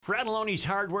Fratelloni's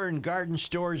Hardware and Garden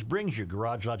Stores brings you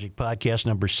Garage Logic Podcast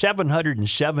number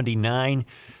 779,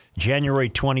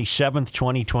 January 27th,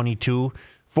 2022.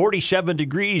 47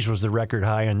 degrees was the record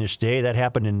high on this day. That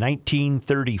happened in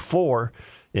 1934,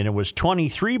 and it was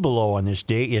 23 below on this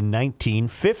day in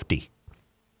 1950.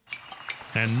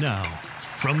 And now,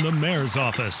 from the mayor's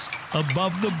office,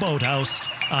 above the boathouse,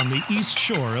 on the east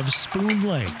shore of Spoon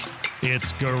Lake,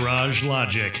 it's Garage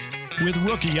Logic, with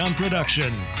Rookie on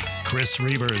production, Chris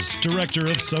Reavers, Director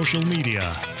of Social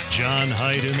Media, John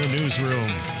Hyde in the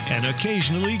newsroom, and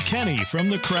occasionally Kenny from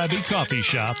the Krabby Coffee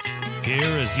Shop.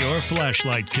 Here is your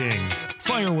Flashlight King,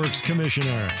 Fireworks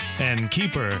Commissioner, and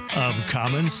Keeper of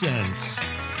Common Sense,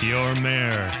 your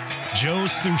Mayor, Joe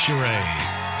Soucheray.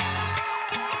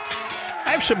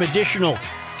 I have some additional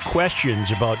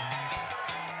questions about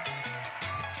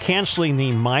canceling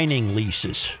the mining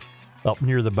leases up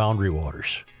near the Boundary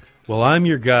Waters. Well, I'm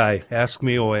your guy. Ask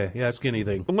me away. Ask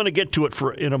anything. I'm going to get to it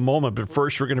in a moment, but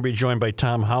first we're going to be joined by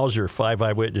Tom Hauser, 5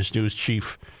 Eyewitness News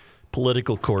Chief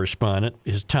Political Correspondent.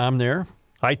 Is Tom there?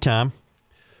 Hi, Tom.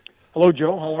 Hello,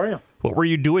 Joe. How are you? What were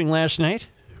you doing last night?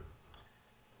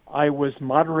 I was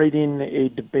moderating a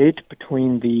debate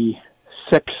between the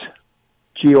 6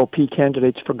 GOP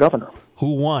candidates for governor.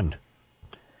 Who won?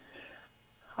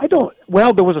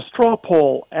 Well, there was a straw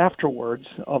poll afterwards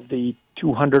of the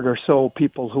 200 or so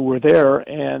people who were there,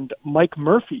 and Mike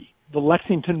Murphy, the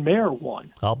Lexington mayor,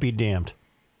 won. I'll be damned.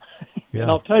 Yeah.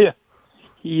 And I'll tell you,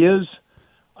 he is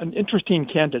an interesting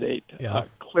candidate. Yeah.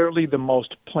 Clearly the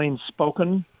most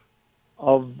plain-spoken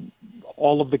of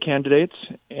all of the candidates,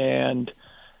 and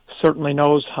certainly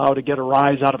knows how to get a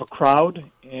rise out of a crowd,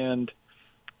 and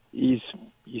he's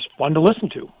fun to listen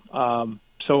to.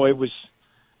 So it was,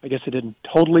 I guess it didn't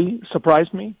totally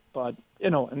surprise me, but,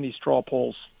 and these straw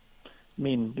polls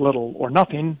mean little or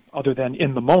nothing other than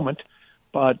in the moment.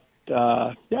 But,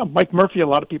 Mike Murphy, a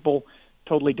lot of people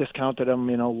totally discounted him.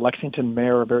 Lexington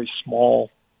mayor, a very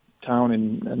small town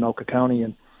in Anoka County.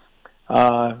 And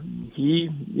he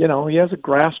has a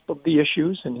grasp of the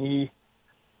issues, and he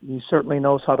certainly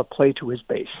knows how to play to his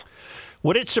base.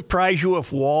 Would it surprise you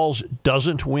if Walz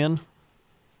doesn't win?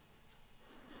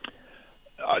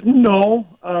 No,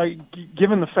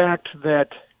 given the fact that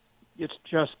it's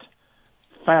just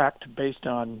fact based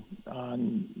on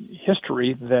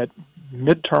history that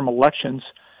midterm elections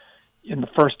in the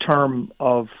first term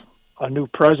of a new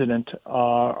president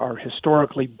are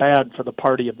historically bad for the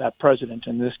party of that president.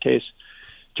 In this case,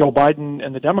 Joe Biden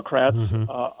and the Democrats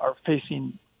are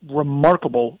facing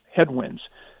remarkable headwinds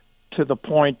to the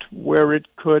point where it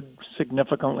could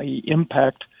significantly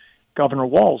impact Governor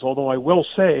Walz. Although I will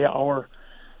say our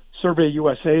Survey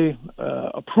USA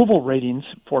approval ratings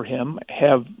for him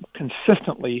have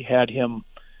consistently had him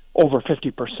over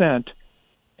 50%,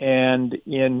 and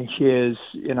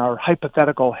in our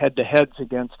hypothetical head-to-heads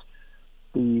against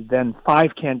the then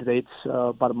 5 candidates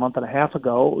about a month and a half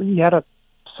ago, he had a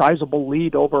sizable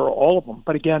lead over all of them.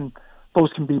 But again,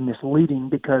 those can be misleading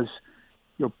because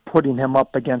you're putting him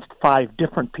up against 5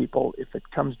 different people. If it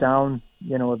comes down,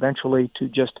 eventually to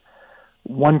just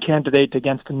one candidate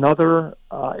against another,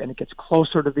 and it gets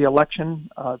closer to the election,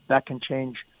 that can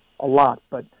change a lot.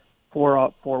 But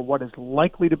for what is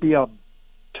likely to be a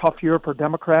tough year for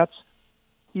Democrats,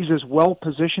 he's as well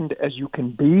positioned as you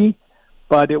can be,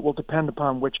 but it will depend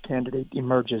upon which candidate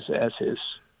emerges as his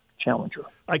challenger.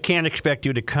 I can't expect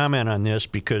you to comment on this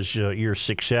because your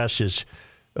success is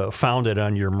founded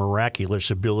on your miraculous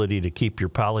ability to keep your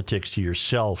politics to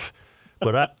yourself.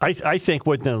 But I think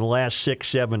within the last 6,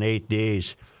 7, 8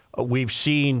 days, we've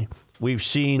seen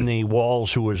the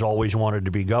Walz who has always wanted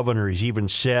to be governor. He's even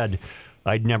said,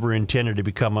 "I'd never intended to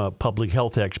become a public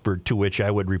health expert," to which I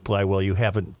would reply, "Well, you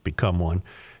haven't become one."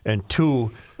 And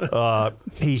 2,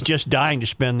 he's just dying to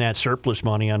spend that surplus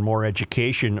money on more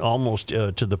education, almost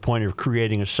to the point of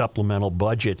creating a supplemental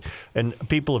budget. And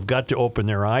people have got to open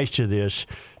their eyes to this.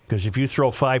 Because if you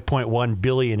throw $5.1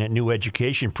 billion at new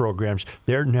education programs,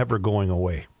 they're never going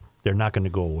away. They're not going to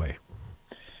go away.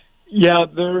 Yeah,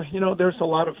 there's a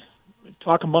lot of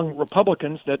talk among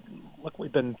Republicans that, look,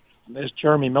 we've been, as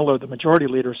Jeremy Miller, the majority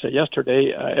leader, said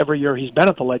yesterday, every year he's been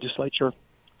at the legislature,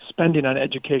 spending on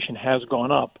education has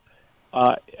gone up.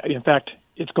 In fact,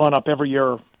 it's gone up every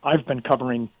year I've been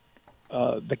covering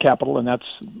the Capitol, and that's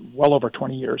well over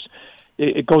 20 years.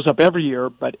 It goes up every year,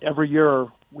 but every year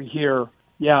we hear,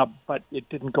 yeah, but it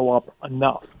didn't go up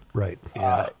enough. Right.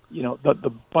 Yeah.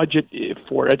 The budget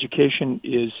for education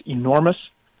is enormous.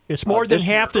 It's more than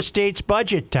half the state's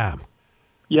budget, Tom.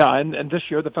 Yeah, and this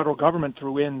year the federal government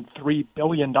threw in $3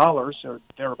 billion or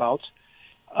thereabouts,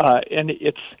 and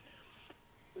it's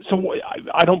So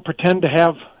I don't pretend to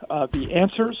have the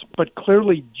answers, but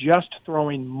clearly just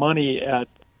throwing money at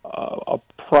a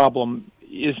problem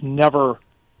is never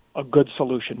a good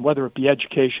solution, whether it be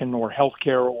education or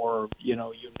healthcare or you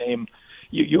name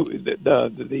the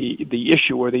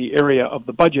issue or the area of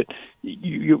the budget.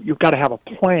 You've got to have a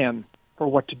plan for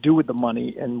what to do with the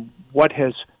money and what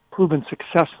has proven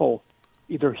successful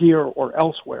either here or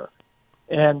elsewhere.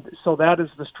 And so that is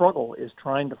the struggle, is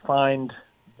trying to find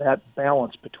that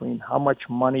balance between how much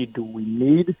money do we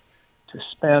need to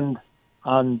spend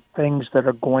on things that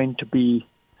are going to be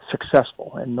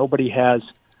successful. And nobody has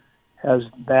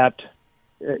that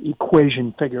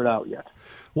equation figured out yet.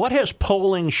 What has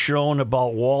polling shown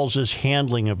about Walz's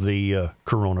handling of the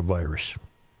coronavirus?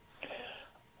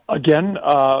 Again,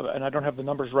 and I don't have the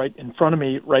numbers right in front of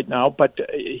me right now, but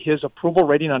his approval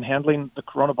rating on handling the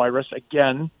coronavirus,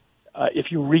 again,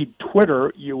 if you read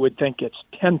Twitter, you would think it's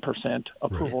 10%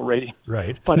 approval rating.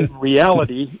 Right. But in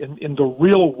reality, in the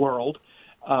real world,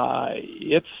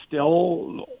 it's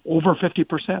still over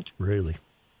 50%. Really?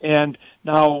 And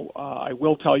now I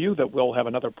will tell you that we'll have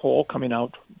another poll coming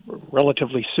out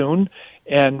relatively soon,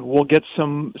 and we'll get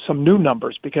some new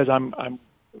numbers, because I'm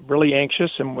really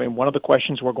anxious. And one of the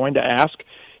questions we're going to ask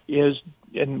is,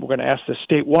 and we're going to ask this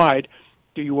statewide,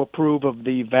 do you approve of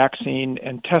the vaccine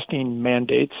and testing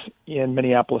mandates in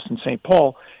Minneapolis and St.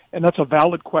 Paul? And that's a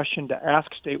valid question to ask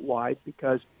statewide,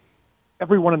 because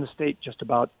everyone in the state just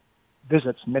about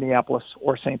visits Minneapolis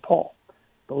or St. Paul.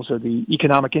 Those are the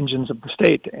economic engines of the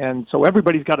state, and so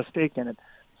everybody's got a stake in it.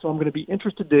 So I'm going to be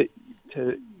interested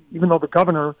to even though the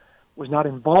governor was not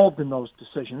involved in those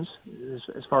decisions,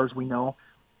 as far as we know,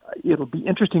 it'll be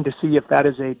interesting to see if that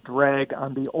is a drag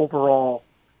on the overall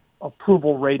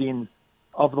approval rating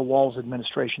of the Walz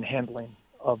administration handling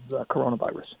of the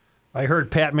coronavirus. I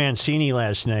heard Pat Mancini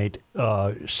last night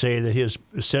say that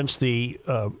since the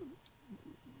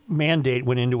mandate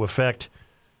went into effect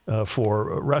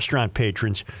for restaurant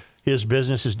patrons, his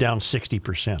business is down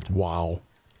 60%. Wow.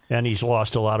 And he's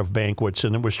lost a lot of banquets.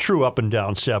 And it was true up and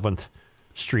down 7th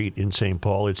Street in St.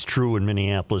 Paul. It's true in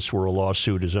Minneapolis, where a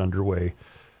lawsuit is underway.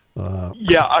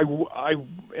 Yeah, I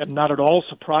am not at all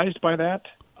surprised by that.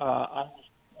 I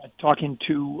was talking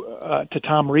to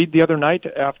Tom Reed the other night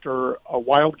after a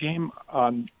Wild game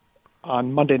on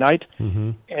Monday night,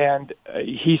 and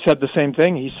he said the same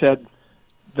thing. He said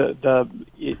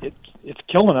it's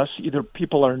killing us. Either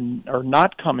people are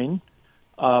not coming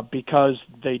because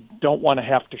they don't want to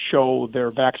have to show their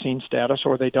vaccine status,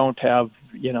 or they don't have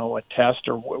a test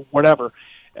or whatever.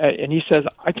 And he says,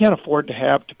 I can't afford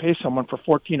to pay someone for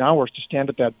 14 hours to stand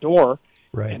at that door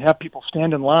and have people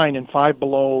stand in line in 5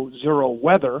 below zero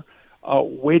weather,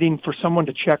 waiting for someone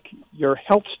to check your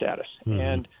health status.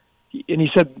 And he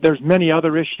said there's many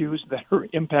other issues that are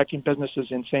impacting businesses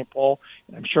in St. Paul,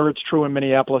 and I'm sure it's true in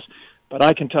Minneapolis. But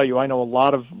I can tell you, I know a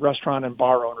lot of restaurant and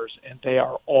bar owners, and they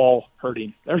are all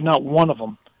hurting. There's not one of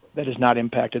them that is not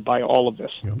impacted by all of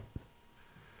this. Yep.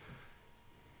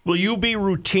 Will you be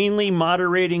routinely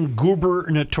moderating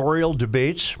gubernatorial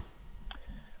debates?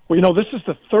 Well, this is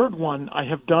the third one I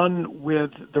have done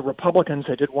with the Republicans.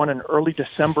 I did one in early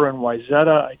December in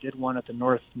Wayzata. I did one at the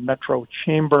North Metro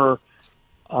Chamber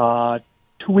 2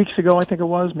 weeks ago, I think it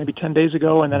was, maybe 10 days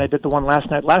ago, and then I did the one last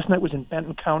night. Last night was in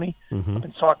Benton County, up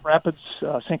in Sauk Rapids,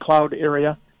 St. Cloud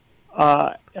area.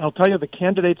 And I'll tell you, the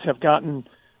candidates have gotten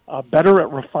better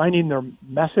at refining their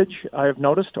message. I have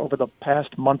noticed over the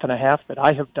past month and a half that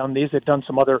I have done these. They've done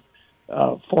some other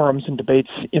forums and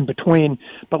debates in between.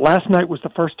 But last night was the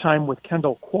first time with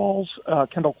Kendall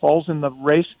Qualls in the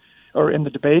race, or in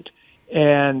the debate.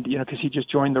 And, because he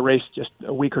just joined the race just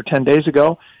a week or 10 days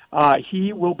ago.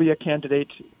 He will be a candidate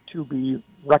to be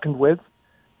reckoned with.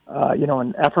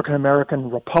 An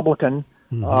African-American Republican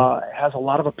has a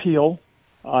lot of appeal.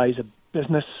 He's a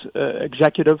business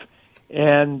executive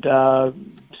and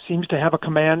seems to have a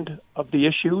command of the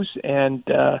issues. And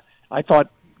I thought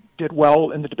did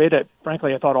well in the debate.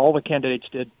 Frankly, I thought all the candidates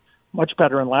did much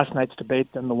better in last night's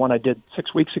debate than the one I did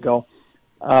 6 weeks ago.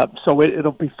 So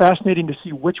it'll be fascinating to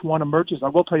see which one emerges. I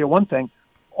will tell you one thing.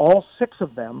 All 6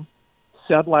 of them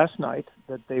said last night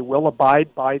that they will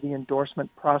abide by the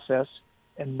endorsement process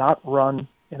and not run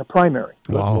in a primary.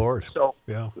 Good Lord.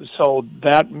 So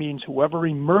that means whoever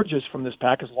emerges from this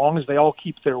pack, as long as they all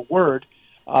keep their word,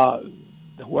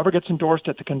 whoever gets endorsed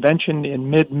at the convention in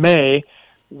mid-May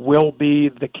will be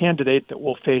the candidate that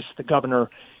will face the governor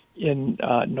in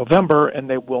November, and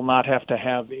they will not have to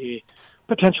have a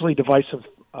potentially divisive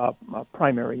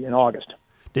primary in August.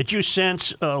 Did you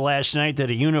sense last night that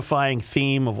a unifying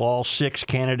theme of all 6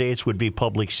 candidates would be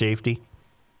public safety?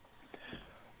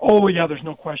 Oh, yeah, there's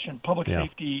no question. Public Yeah.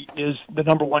 safety is the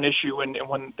number one issue, and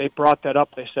when they brought that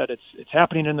up, they said it's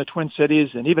happening in the Twin Cities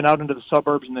and even out into the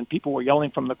suburbs, and then people were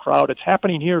yelling from the crowd. It's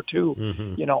happening here, too,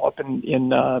 up in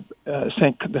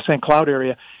the St. Cloud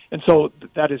area. And so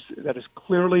that is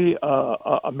clearly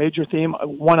a major theme.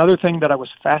 One other thing that I was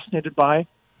fascinated by,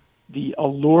 the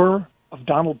allure of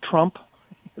Donald Trump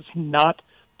has not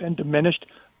been diminished.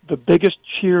 The biggest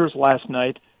cheers last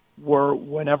night were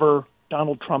whenever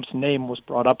Donald Trump's name was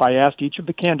brought up. I asked each of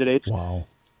the candidates, Wow.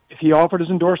 if he offered his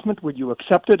endorsement, would you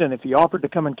accept it? And if he offered to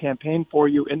come and campaign for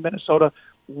you in Minnesota,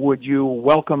 would you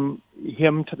welcome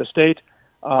him to the state?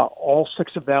 All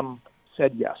 6 of them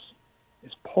said yes.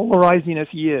 As polarizing as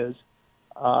he is,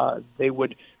 they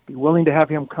would be willing to have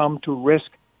him come to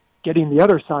risk getting the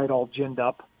other side all ginned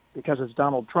up because it's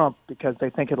Donald Trump, because they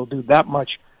think it'll do that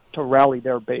much to rally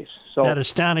their base. So That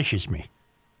astonishes me.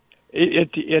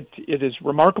 It is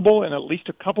remarkable, and at least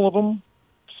a couple of them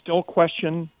still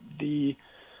question the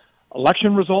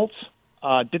election results.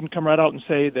 Didn't come right out and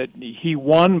say that he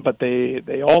won, but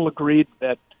they all agreed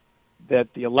that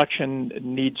the election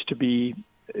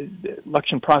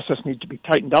process needs to be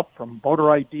tightened up, from voter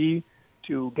ID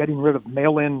to getting rid of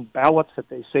mail-in ballots that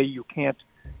they say you can't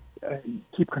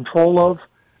keep control of.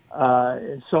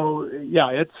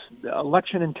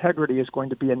 Election integrity is going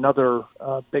to be another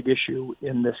big issue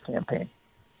in this campaign.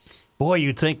 Boy,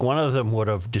 you'd think one of them would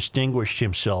have distinguished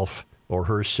himself or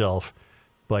herself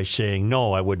by saying,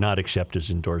 no, I would not accept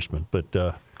his endorsement. But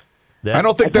I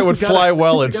don't think that would fly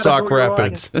well in Sauk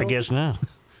Rapids. I guess not.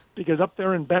 Because up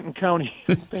there in Benton County,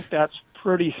 I think that's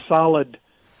pretty solid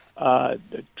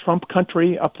Trump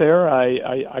country up there.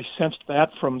 I sensed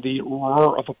that from the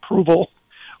roar of approval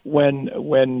when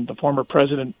the former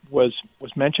president was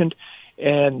mentioned.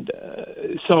 And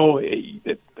so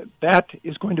that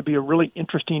is going to be a really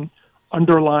interesting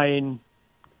underlying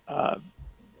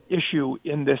issue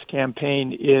in this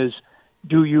campaign is,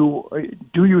 do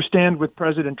you stand with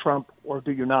President Trump or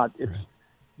do you not?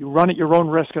 You run at your own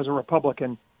risk as a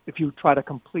Republican if you try to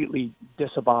completely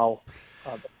disavow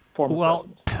the former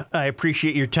president. I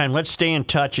appreciate your time. Let's stay in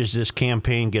touch as this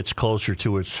campaign gets closer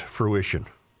to its fruition.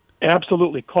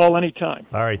 Absolutely. Call anytime.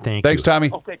 All right, Thanks, you. Tommy.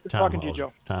 Okay, good Tom talking to you, Hauser.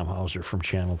 Joe. Tom Hauser from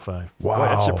Channel 5. Wow. Boy,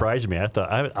 that surprised me. I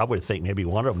thought I would think maybe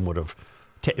one of them would have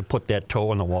put that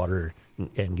toe in the water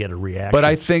and get a reaction. But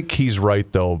I think he's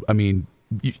right, though. I mean,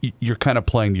 you're kind of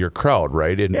playing to your crowd,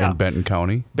 right, in Benton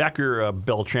County? Becker,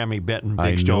 Beltrami, Benton,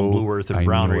 I Big Stone, know- Blue Earth, and I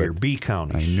Brown knew are it. your B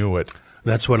counties. I knew it.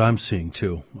 That's what I'm seeing,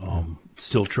 too.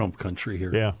 Still Trump country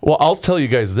here. Yeah. Well, I'll tell you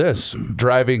guys this.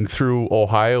 Driving through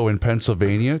Ohio and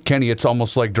Pennsylvania, Kenny, it's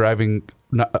almost like driving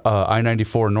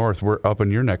I-94 north. We're up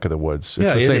in your neck of the woods.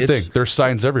 It's the same thing. There's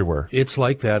signs everywhere. It's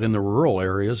like that in the rural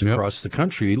areas across the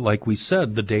country. Like we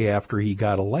said, the day after he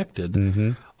got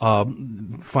elected,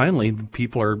 finally,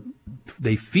 people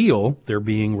they feel they're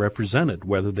being represented.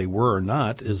 Whether they were or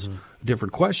not is a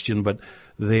different question, but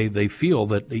they feel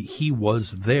that he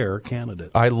was their candidate.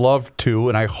 I love to,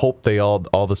 and I hope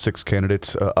all the 6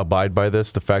 candidates abide by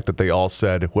this, the fact that they all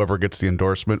said whoever gets the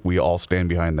endorsement, we all stand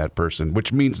behind that person,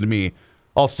 which means to me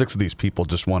all 6 of these people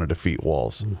just want to defeat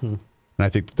Walz. And I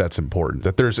think that's important.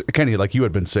 That there's, Kenny, like you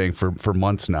had been saying for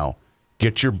months now,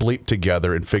 get your bleep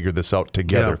together and figure this out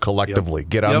together collectively.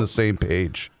 Get on the same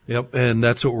page. Yep, and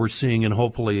that's what we're seeing, and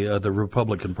hopefully the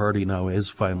Republican Party now is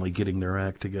finally getting their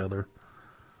act together.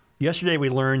 Yesterday, we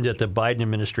learned that the Biden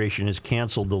administration has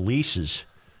canceled the leases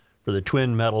for the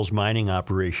Twin Metals mining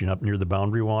operation up near the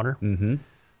Boundary Water. Mm-hmm.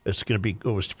 It's going to be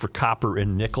for copper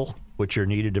and nickel, which are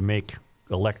needed to make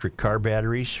electric car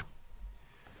batteries.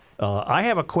 I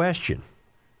have a question.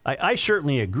 I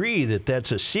certainly agree that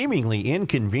that's a seemingly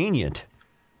inconvenient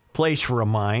place for a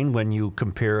mine when you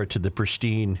compare it to the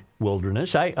pristine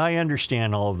wilderness. I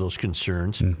understand all of those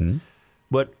concerns,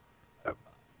 but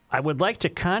I would like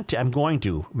to I'm going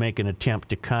to make an attempt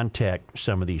to contact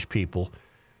some of these people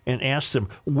and ask them,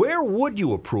 where would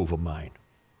you approve a mine?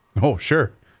 Oh,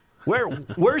 sure.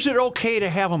 Where's it okay to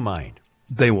have a mine?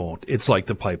 They won't. It's like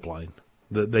the pipeline.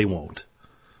 They won't.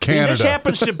 Canada. And this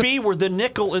happens to be where the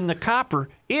nickel and the copper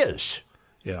is.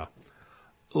 Yeah.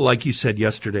 Like you said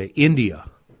yesterday, India,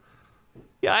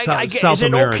 Yeah, South is it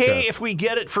America. okay if we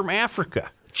get it from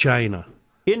Africa? China.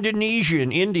 Indonesia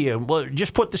and India, well,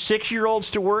 just put the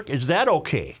 6-year-olds to work? Is that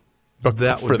okay?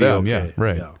 That would for be them, okay. yeah,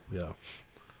 right. Yeah.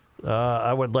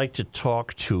 I would like to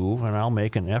talk to, and I'll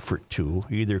make an effort to,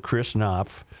 either Chris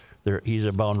Knopf, he's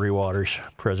a Boundary Waters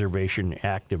preservation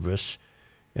activist,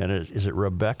 and is it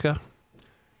Rebecca?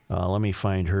 Let me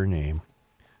find her name.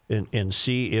 and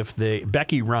see if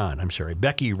Becky Ron,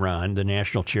 the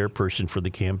national chairperson for the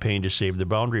campaign to save the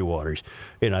Boundary Waters.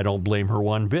 And I don't blame her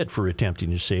one bit for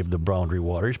attempting to save the Boundary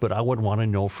Waters, but I would want to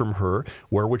know from her,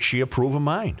 where would she approve of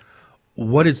mine?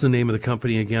 What is the name of the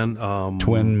company again?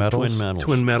 Twin Metals. Twin Metals.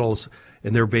 Twin Metals,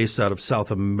 and they're based out of South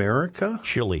America?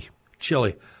 Chile.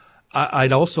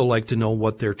 I'd also like to know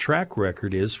what their track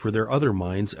record is for their other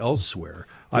mines elsewhere.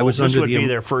 This would be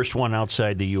their first one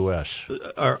outside the U.S.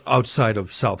 Outside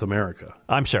of South America.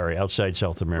 I'm sorry, outside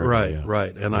South America. Right, yeah.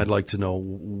 right. And I'd like to know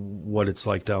what it's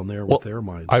like down there with their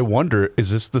mines. I wonder,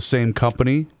 is this the same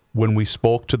company when we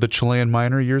spoke to the Chilean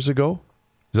miner years ago?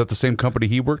 Is that the same company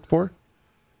he worked for?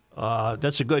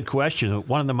 That's a good question.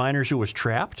 One of the miners who was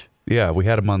trapped? Yeah, we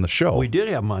had him on the show. We did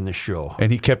have him on the show.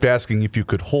 And he kept asking if you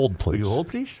could hold, please. Will you hold,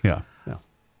 please? Yeah.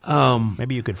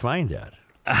 Maybe you could find that.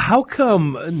 How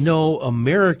come no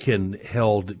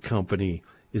American-held company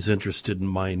is interested in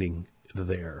mining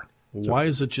there? Why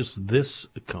is it just this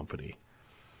company?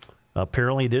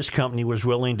 Apparently, this company was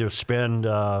willing to spend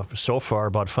so far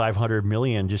about $500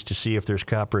 million just to see if there's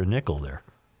copper and nickel there.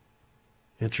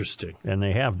 Interesting. And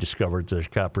they have discovered there's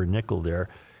copper and nickel there.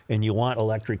 And you want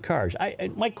electric cars.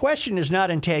 My question is not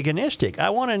antagonistic. I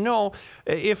want to know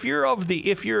if your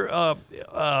worldview,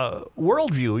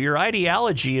 your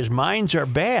ideology is mines are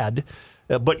bad,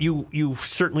 but you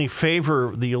certainly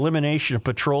favor the elimination of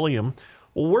petroleum.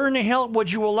 Well, where in the hell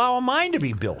would you allow a mine to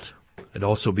be built? I'd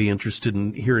also be interested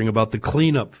in hearing about the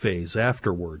cleanup phase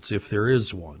afterwards, if there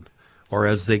is one, or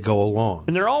as they go along.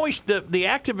 And they're always the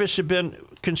activists have been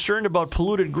concerned about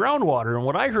polluted groundwater. And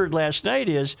what I heard last night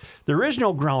is there is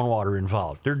no groundwater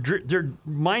involved. They're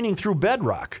mining through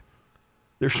bedrock.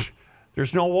 There's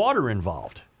no water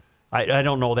involved. I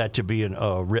don't know that to be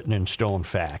a written in stone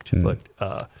fact, but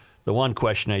the one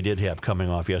question I did have coming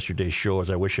off yesterday's show is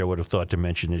I wish I would have thought to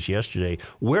mention this yesterday.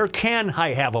 Where can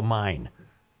I have a mine?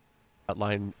 At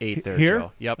line 8 there, Here?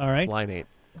 Joe. Yep. All right. Line 8.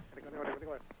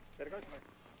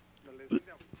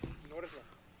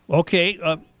 Okay.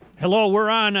 Hello, we're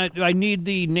on. I need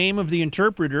the name of the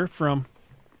interpreter from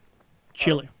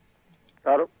Chile.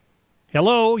 Hello.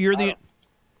 Hello, you're the.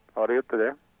 How are you today?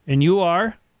 And you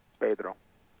are Pedro.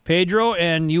 Pedro,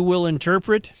 and you will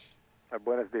interpret.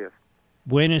 Buenos dias.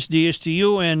 Buenos dias to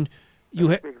you, and you.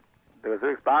 Do you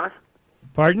speak Spanish?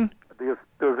 Pardon? Do you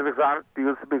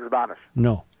speak Spanish?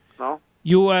 No. No?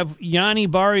 You have Yanni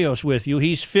Barrios with you.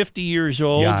 He's 50 years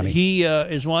old. Yanni. He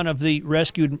is one of the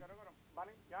rescued.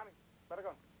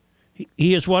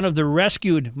 He is one of the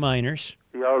rescued miners.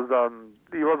 He was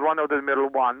one of the middle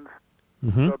ones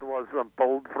that was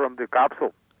pulled from the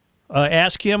capsule.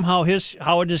 Ask him how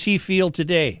does he feel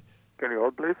today? Can you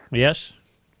hold, please? Yes.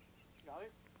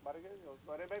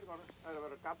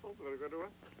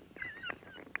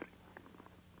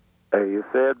 He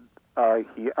said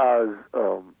he is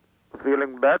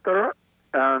feeling better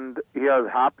and he is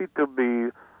happy to be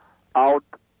out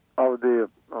of the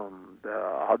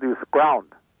how do you say, ground.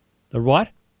 The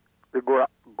what? The ground.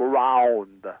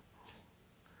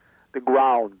 The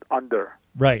ground under.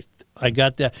 Right. I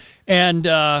got that. And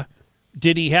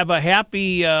did he have a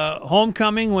happy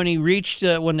homecoming when he reached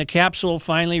when the capsule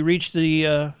finally reached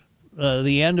the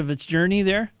end of its journey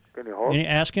there? Can you hold? Can you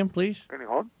ask him, please? Can you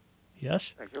hold?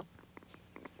 Yes. Thank you.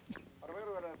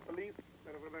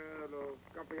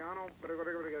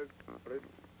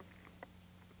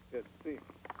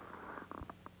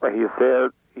 He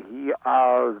said he is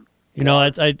You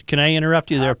know, can I interrupt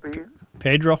you there, happy.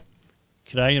 Pedro?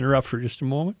 Can I interrupt for just a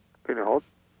moment? Can you hold?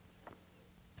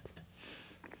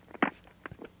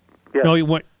 Yes. No, you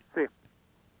want. See.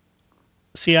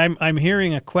 See, I'm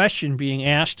hearing a question being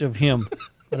asked of him,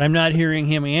 but I'm not hearing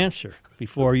him answer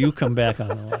before you come back on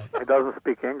the line. He doesn't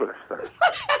speak English, sir.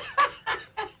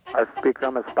 I speak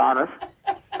some Spanish.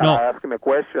 And No. I ask him a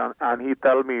question, and he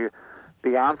tell me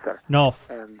the answer. No,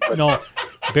 But no.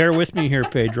 Bear with me here,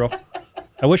 Pedro.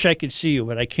 I wish I could see you,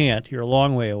 but I can't. You're a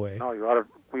long way away. No,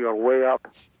 we are way up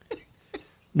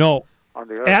No. on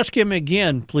the earth. Ask him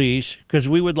again, please, because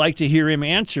we would like to hear him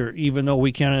answer, even though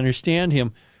we can't understand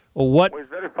him. What? Well, he's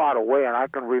very far away, and I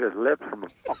can read his lips from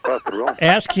across the room.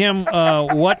 Ask him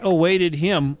what awaited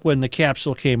him when the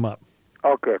capsule came up.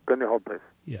 Okay, can you hold, please?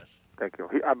 Yes. Thank you.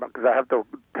 Because I have to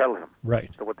tell him.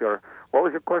 Right. So what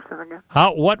was your question again?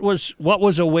 What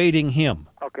was awaiting him?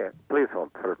 Okay, please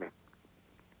hold for me.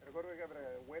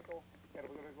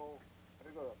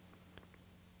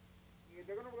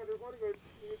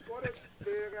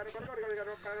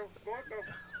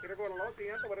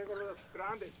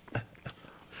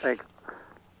 Thanks.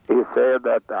 He said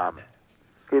that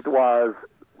it was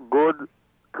good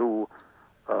to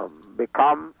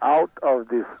become out of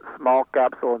this small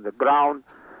capsule on the ground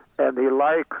and he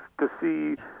likes to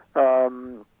see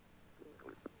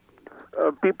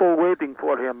people waiting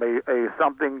for him, a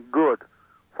something good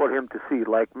for him to see,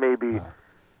 like maybe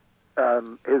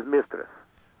his mistress.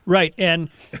 Right, and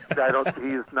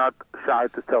He's not shy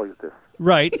to tell you this.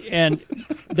 right, and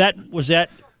that. I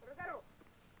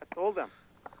told him.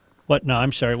 What? No,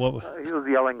 I'm sorry. What? He was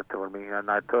yelling to me,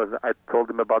 and I told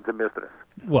him about the mistress.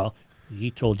 Well, he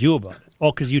told you about it.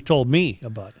 Oh, because you told me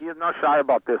about it. He is not shy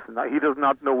about this. He does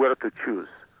not know where to choose.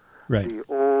 Right. The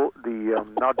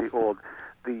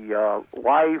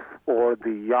wife or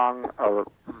the young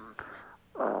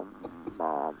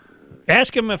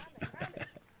Ask him if.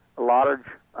 large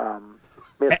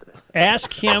mistress.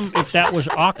 Ask him if that was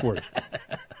awkward.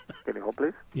 Can you hold,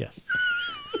 please? Yes.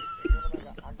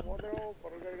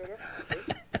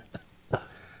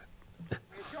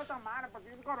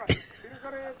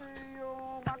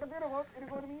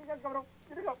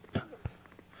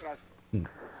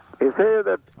 He said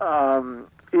that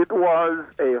it was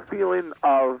a feeling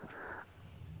of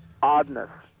oddness.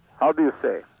 How do you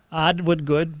say? Odd would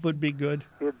be good.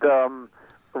 It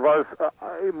was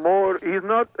more. He's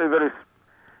not a very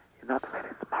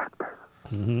smart person.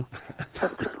 Mm-hmm.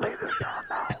 Just lay this down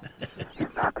now.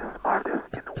 He's not the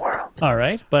smartest in the world. All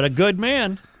right, but a good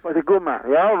man. But a good man.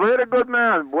 Yeah, very good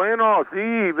man. Bueno,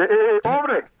 sí,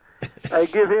 hombre. I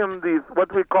give him the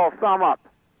what we call thumb up,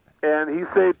 and he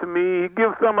say to me, he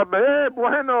gives thumb up. Hey,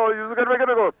 bueno, you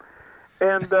gotta go.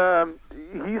 And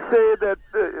he said that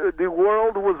the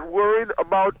world was worried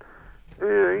about,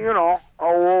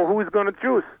 who's going to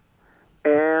choose.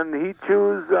 And he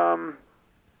chose,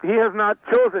 he has not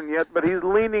chosen yet, but he's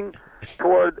leaning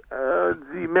toward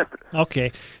the mistress.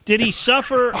 Okay. Did he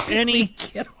suffer any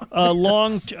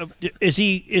is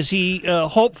he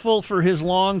hopeful for his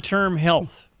long-term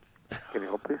health? Can you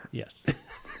hold, please? Yes.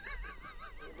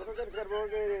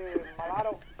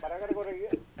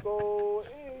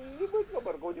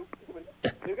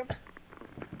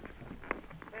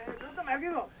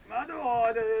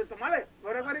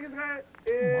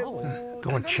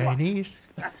 Going Chinese?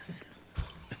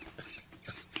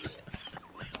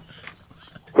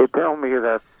 He tell me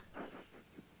that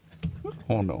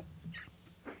Oh no.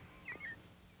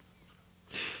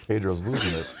 Pedro's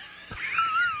losing it.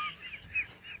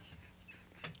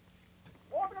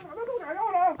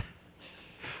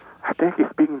 I think he's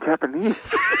speaking Japanese.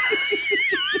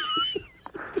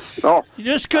 No. You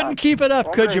just couldn't keep it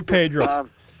up, could you, Pedro?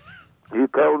 He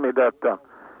told me that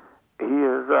he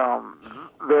is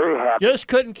very happy. Just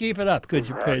couldn't keep it up, could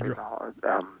you, Pedro?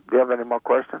 Do you have any more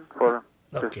questions for?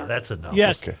 Okay, that's enough.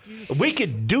 Yes. Okay. We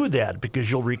could do that because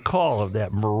you'll recall of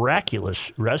that miraculous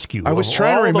rescue. I was of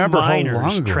trying to all remember the how miners long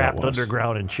ago that trapped was.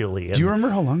 underground in Chile. Do you remember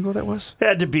how long ago that was?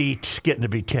 Had to be getting to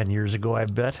be 10 years ago, I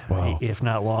bet, Wow. if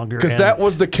not longer. Because And, that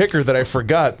was the kicker that I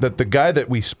forgot, that the guy that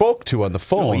we spoke to on the he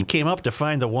phone, came up to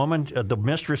find the woman, the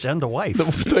mistress, and the wife.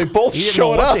 they both He didn't know showed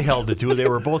what up. the hell to do. They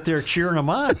were both there cheering him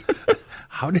on.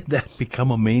 How did that become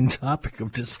a main topic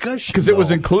of discussion? Because it was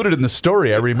though? included in the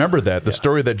story. I remember that, the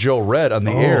story that Joe read on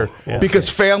the air. Because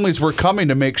families were coming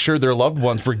to make sure their loved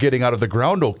ones were getting out of the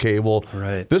ground okay. Well,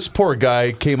 Right. this poor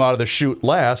guy came out of the chute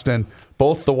last, and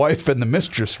both the wife and the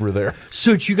mistress were there.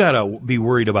 Suits, you got to be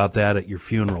worried about that at your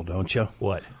funeral, don't you?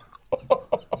 What?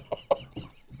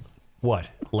 What?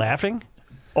 Laughing?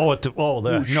 No,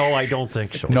 I don't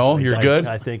think so. No, you're good?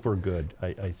 I think we're good.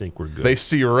 I think we're good. They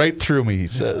see right through me, he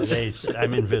says.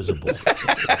 I'm invisible.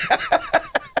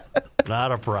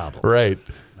 Not a problem. Right.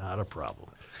 Not a problem.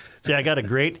 See, I got a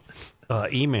great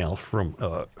email from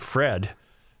Fred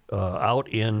out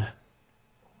in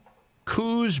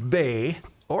Coos Bay,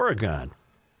 Oregon.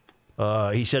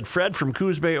 He said, Fred from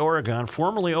Coos Bay, Oregon,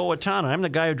 formerly Owatonna. I'm the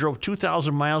guy who drove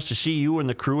 2,000 miles to see you and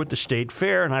the crew at the State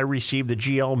Fair, and I received the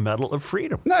GL Medal of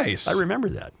Freedom. Nice. I remember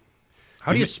that.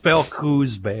 How do you spell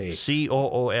Coos Bay?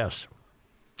 COOS.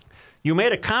 You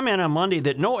made a comment on Monday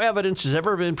that no evidence has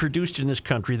ever been produced in this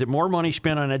country that more money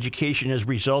spent on education has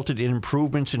resulted in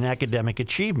improvements in academic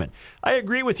achievement. I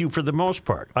agree with you for the most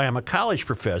part. I am a college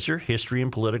professor, history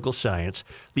and political science,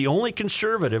 the only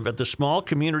conservative at the small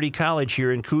community college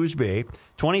here in Coos Bay,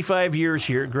 25 years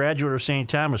here, graduate of St.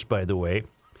 Thomas, by the way.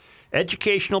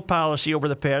 Educational policy over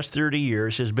the past 30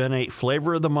 years has been a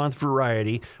flavor of the month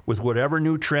variety with whatever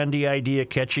new trendy idea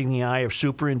catching the eye of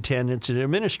superintendents and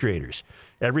administrators.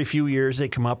 Every few years they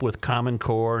come up with Common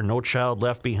Core, No Child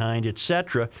Left Behind,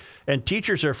 etc., and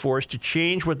teachers are forced to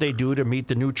change what they do to meet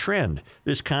the new trend.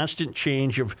 This constant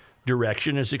change of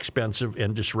direction is expensive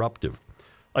and disruptive.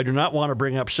 I do want to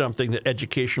bring up something that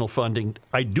educational funding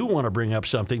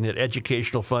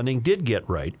did get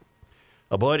right.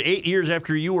 About 8 years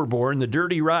after you were born, the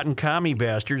dirty, rotten commie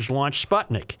bastards launched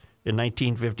Sputnik. in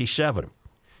 1957.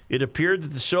 It appeared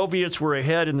that the Soviets were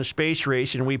ahead in the space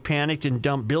race, and we panicked and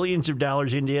dumped billions of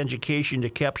dollars into education to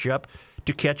catch up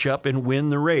and win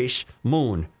the race.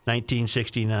 Moon,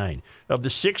 1969. Of the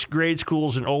 6 grade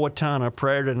schools in Owatonna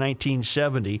prior to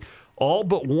 1970, all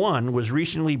but one was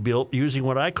recently built using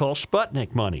what I call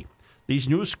Sputnik money. These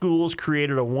new schools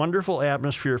created a wonderful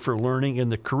atmosphere for learning,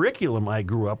 and the curriculum I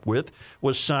grew up with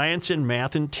was science and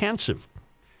math intensive.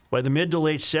 By the mid to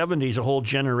late 70s, a whole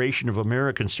generation of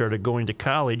Americans started going to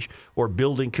college or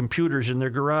building computers in their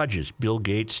garages. Bill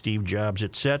Gates, Steve Jobs,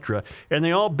 etc. And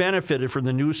they all benefited from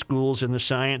the new schools and the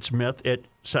science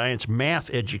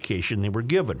math education they were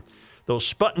given.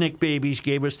 Those Sputnik babies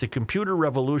gave us the computer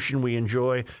revolution we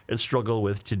enjoy and struggle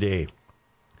with today.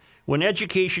 When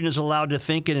education is allowed to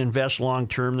think and invest long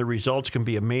term, the results can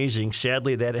be amazing.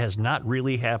 Sadly, that has not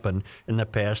really happened in the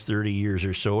past 30 years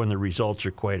or so, and the results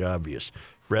are quite obvious.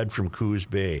 Fred from Coos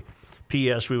Bay.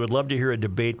 P.S. We would love to hear a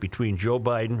debate between Joe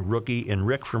Biden, Rookie, and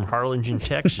Rick from Harlingen,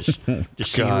 Texas, to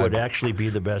see who would actually be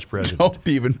the best president. Don't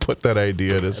even put that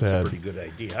idea in his That's head. a pretty good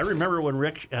idea. I remember when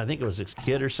Rick, I think it was his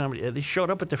kid or somebody, they showed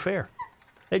up at the fair.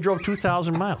 They drove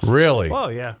 2,000 miles. Really? Oh,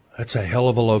 yeah. That's a hell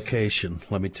of a location.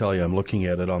 Let me tell you, I'm looking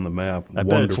at it on the map. I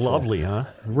bet it's lovely, huh?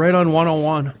 Right on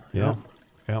 101. Yeah.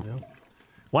 Yep.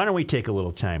 Why don't we take a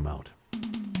little time out?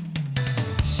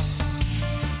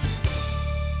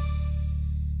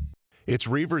 It's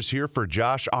Reavers here for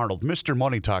Josh Arnold. Mr.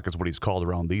 Money Talk is what he's called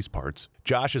around these parts.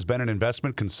 Josh has been an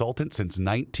investment consultant since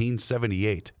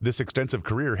 1978. This extensive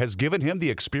career has given him the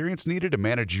experience needed to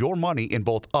manage your money in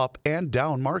both up and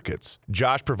down markets.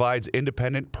 Josh provides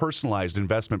independent, personalized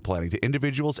investment planning to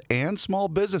individuals and small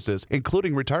businesses,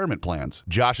 including retirement plans.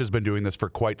 Josh has been doing this for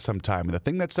quite some time, and the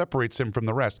thing that separates him from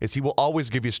the rest is he will always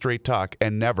give you straight talk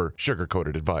and never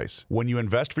sugar-coated advice. When you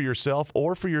invest for yourself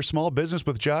or for your small business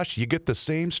with Josh, you get the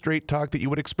same straight talk that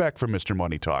you would expect from Mr.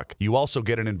 Money Talk. You also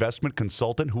get an investment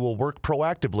consultant who will work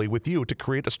proactively with you to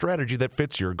create a strategy that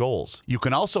fits your goals. You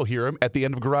can also hear him at the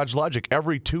end of Garage Logic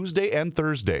every Tuesday and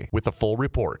Thursday with a full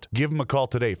report. Give him a call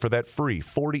today for that free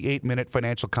 48-minute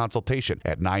financial consultation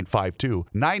at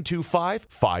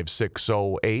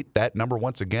 952-925-5608. That number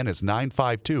once again is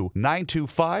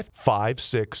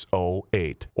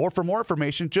 952-925-5608. Or for more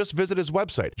information, just visit his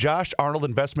website,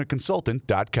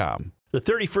 josharnoldinvestmentconsultant.com. The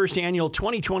 31st annual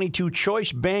 2022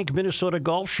 Choice Bank Minnesota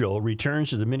Golf Show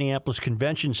returns to the Minneapolis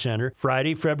Convention Center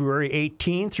Friday, February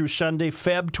 18 through Sunday,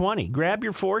 Feb 20. Grab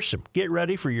your foursome. Get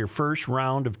ready for your first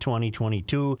round of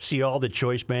 2022. See all the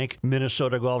Choice Bank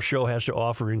Minnesota Golf Show has to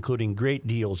offer, including great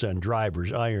deals on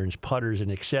drivers, irons, putters,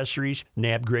 and accessories.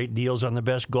 Nab great deals on the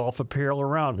best golf apparel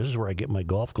around. This is where I get my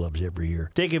golf gloves every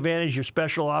year. Take advantage of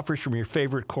special offers from your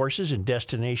favorite courses and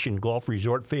destination golf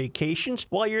resort vacations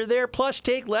while you're there. Plus,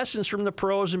 take lessons from the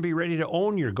pros and be ready to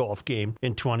own your golf game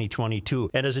in 2022.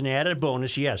 And as an added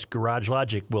bonus, yes, Garage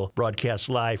Logic will broadcast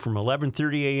live from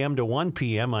 11:30 a.m. to 1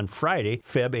 p.m. on Friday,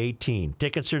 Feb 18.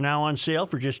 Tickets are now on sale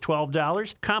for just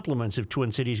 $12. Compliments of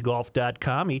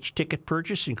TwinCitiesGolf.com. Each ticket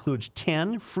purchase includes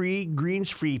 10 free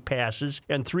greens-free passes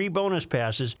and 3 bonus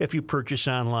passes if you purchase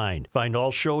online. Find all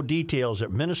show details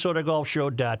at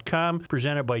MinnesotaGolfShow.com.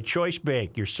 Presented by Choice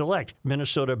Bank, your select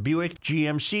Minnesota Buick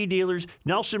GMC dealers,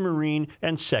 Nelson Marine,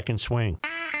 and Second Swing. You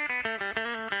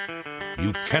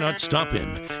cannot stop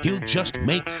him. He'll just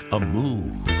make a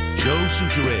move. Joe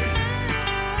Soucheray.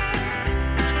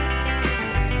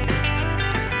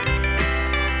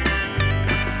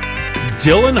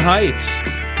 Dylan Heights.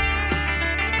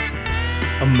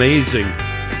 Amazing.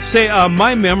 Say,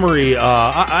 my memory,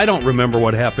 I don't remember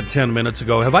what happened 10 minutes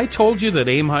ago. Have I told you that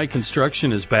Aim High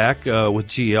Construction is back with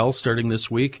GL starting this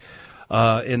week?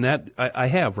 And that, I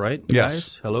have, right? Yes.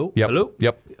 Guys? Hello? Yep. Hello?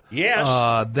 Yep. Yes.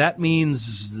 That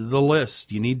means the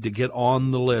list. You need to get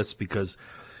on the list because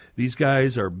these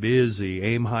guys are busy.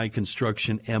 Aim High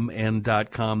Construction,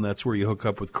 MN.com. That's where you hook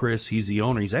up with Chris. He's the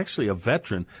owner. He's actually a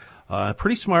veteran.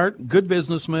 Pretty smart, good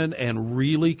businessman, and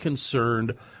really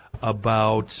concerned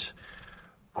about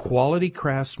quality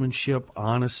craftsmanship,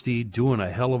 honesty, doing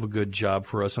a hell of a good job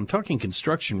for us. I'm talking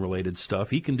construction-related stuff.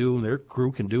 Their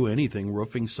crew can do anything,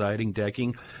 roofing, siding,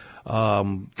 decking,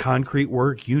 concrete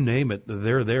work, you name it.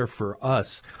 They're there for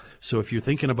us. So if you're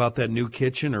thinking about that new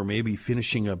kitchen or maybe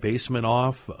finishing a basement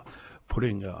off,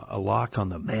 putting a lock on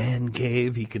the man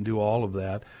cave, he can do all of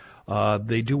that.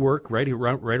 They do work right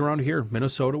around here,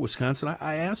 Minnesota, Wisconsin.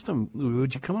 I asked him,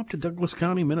 would you come up to Douglas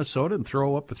County, Minnesota, and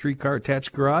throw up a 3-car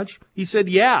attached garage? He said,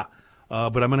 yeah,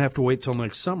 but I'm going to have to wait till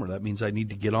next summer. That means I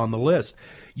need to get on the list.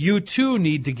 You, too,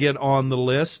 need to get on the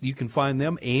list. You can find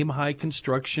them,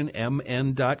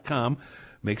 aimhighconstructionmn.com.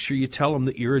 Make sure you tell them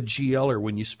that you're a GLer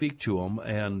when you speak to them,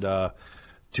 and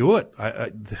Do it.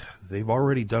 They've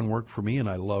already done work for me, and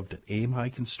I loved it.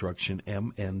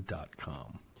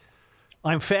 aimhighconstructionmn.com.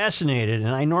 I'm fascinated,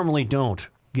 and I normally don't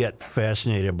get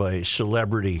fascinated by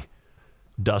celebrity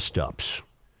dust-ups.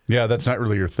 Yeah, that's not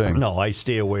really your thing. No, I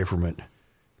stay away from it.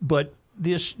 But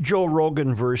this Joe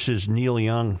Rogan versus Neil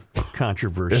Young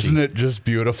controversy. Isn't it just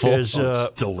beautiful? Is, It's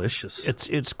delicious.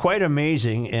 It's quite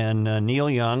amazing. And Neil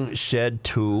Young said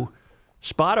to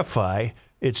Spotify,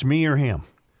 "It's me or him."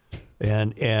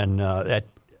 And that,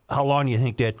 how long do you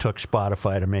think that took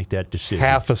Spotify to make that decision?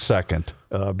 Half a second.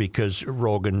 Because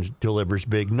Rogan delivers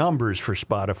big numbers for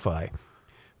Spotify.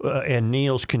 And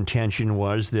Neil's contention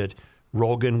was that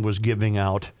Rogan was giving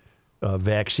out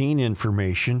vaccine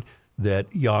information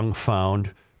that Young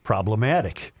found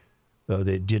problematic.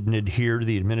 That didn't adhere to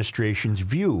the administration's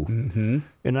view. Mm-hmm.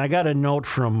 And I got a note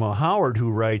from Howard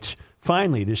who writes,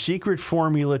 "Finally, the secret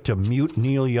formula to mute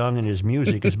Neil Young and his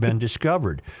music has been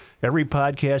discovered. Every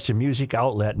podcast and music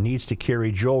outlet needs to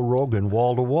carry Joe Rogan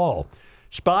wall to wall.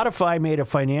 Spotify made a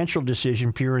financial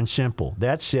decision, pure and simple.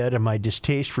 That said, and my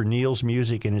distaste for Neil's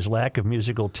music and his lack of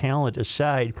musical talent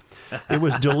aside, it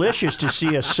was delicious to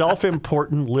see a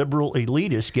self-important liberal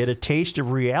elitist get a taste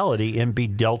of reality and be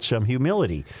dealt some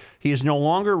humility. He is no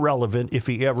longer relevant if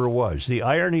he ever was. The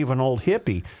irony of an old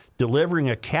hippie delivering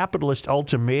a capitalist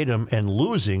ultimatum and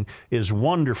losing is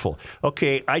wonderful."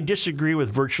 Okay, I disagree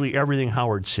with virtually everything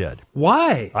Howard said.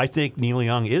 Why? I think Neil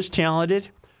Young is talented.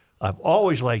 I've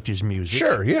always liked his music.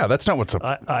 Sure, yeah, that's not what's up.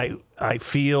 I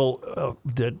feel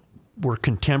that we're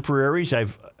contemporaries.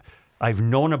 I've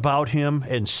known about him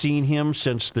and seen him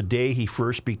since the day he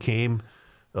first became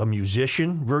a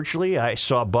musician, virtually. I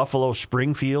saw Buffalo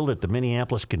Springfield at the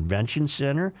Minneapolis Convention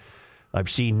Center.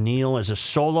 I've seen Neil as a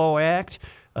solo act.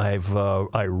 I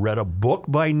read a book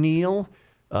by Neil.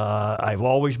 I've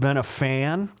always been a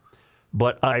fan.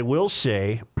 But I will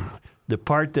say, the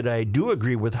part that I do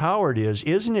agree with Howard is,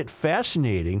 isn't it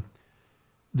fascinating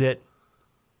that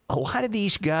a lot of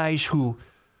these guys who,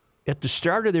 at the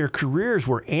start of their careers,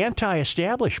 were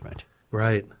anti-establishment,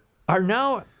 Right. are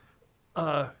now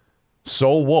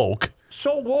So woke.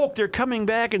 they're coming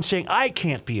back and saying, I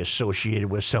can't be associated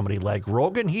with somebody like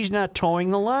Rogan. He's not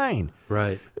towing the line.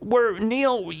 Right. Where,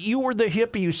 Neil, you were the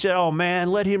hippie who said, oh,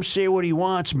 man, let him say what he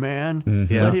wants, man.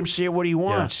 Mm-hmm. Yeah. Let him say what he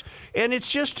wants. And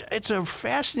it's a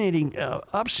fascinating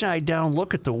upside-down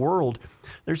look at the world.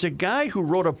 There's a guy who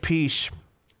wrote a piece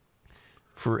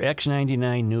for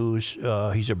X99 News.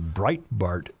 He's a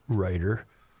Breitbart writer.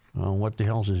 What the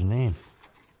hell's his name?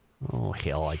 Oh,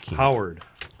 hell, I can't.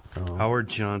 Howard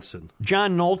Johnson.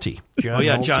 John Nolte. John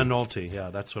Nolte. Yeah,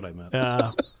 that's what I meant.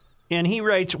 And he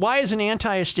writes, why is an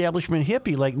anti-establishment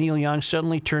hippie like Neil Young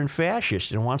suddenly turned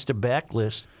fascist and wants to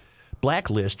blacklist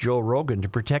Joe Rogan to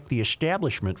protect the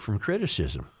establishment from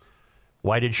criticism?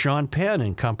 Why did Sean Penn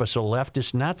encompass a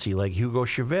leftist Nazi like Hugo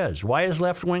Chavez? Why is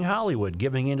left-wing Hollywood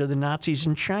giving in to the Nazis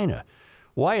in China?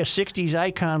 Why a 60s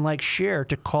icon like Cher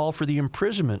to call for the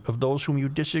imprisonment of those whom you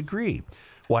disagree?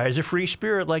 Why is a free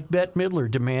spirit like Bette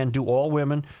Midler demand do all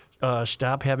women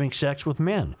stop having sex with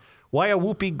men? Why a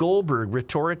Whoopi Goldberg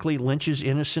rhetorically lynches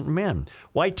innocent men?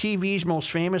 Why TV's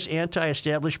most famous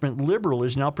anti-establishment liberal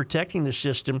is now protecting the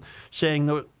system, saying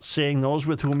those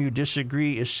with whom you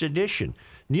disagree is sedition?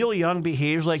 Neil Young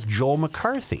behaves like Joe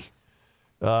McCarthy.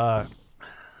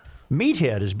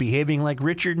 Meathead is behaving like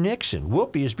Richard Nixon.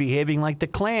 Whoopi is behaving like the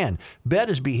Klan.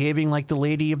 Bette is behaving like the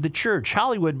Lady of the Church.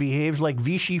 Hollywood behaves like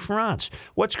Vichy France.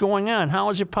 What's going on? How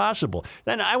is it possible?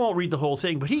 Then I won't read the whole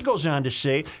thing, but he goes on to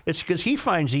say it's because he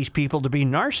finds these people to be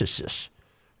narcissists.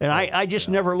 And I just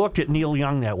never looked at Neil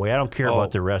Young that way. I don't care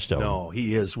about the rest of them. No,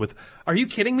 he is with. Are you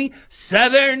kidding me?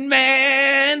 Southern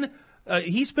man.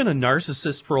 He's been a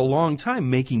narcissist for a long time,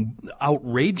 making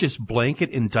outrageous blanket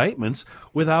indictments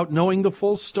without knowing the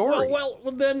full story. Well,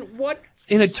 then what?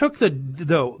 And it took the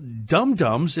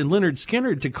dum-dums in Lynyrd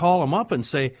Skynyrd to call him up and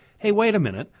say, hey, wait a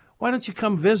minute. Why don't you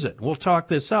come visit? We'll talk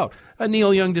this out.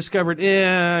 Neil Young discovered,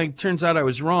 it turns out I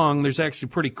was wrong. There's actually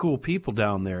pretty cool people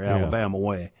down there, Alabama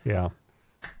way. Yeah.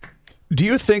 Do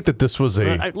you think that this was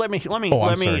a? Let me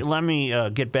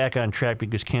get back on track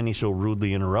because Kenny so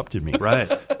rudely interrupted me. Right.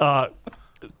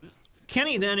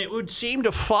 Kenny, then it would seem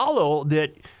to follow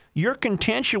that your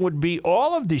contention would be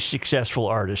all of these successful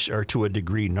artists are to a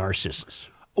degree narcissists.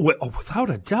 Well, without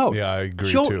a doubt. Yeah, I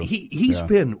agree Joe, too. He's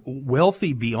been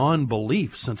wealthy beyond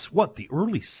belief since the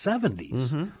early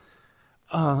 70s.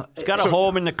 Mm-hmm. He's got a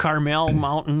home in the Carmel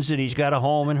Mountains, and he's got a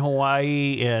home in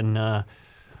Hawaii, and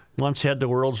once had the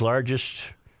world's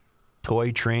largest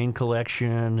toy train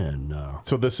collection. And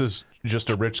so this is just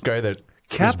a rich guy that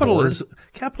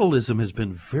capitalism has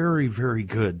been very, very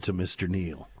good to Mr.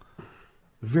 Neil.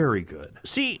 Very good.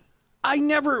 See, I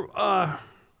never,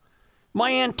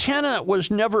 my antenna was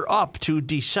never up to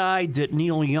decide that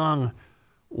Neil Young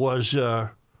was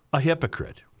a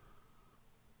hypocrite.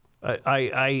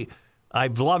 I've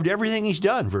loved everything he's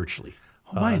done virtually.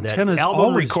 My that antenna's album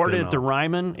always recorded been at the up.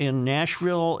 Ryman in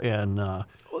Nashville, and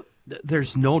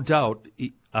There's no doubt,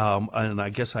 and I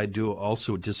guess I do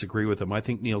also disagree with him. I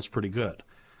think Neil's pretty good.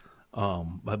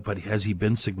 But has he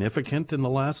been significant in the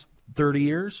last 30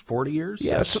 years, 40 years?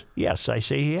 yes, I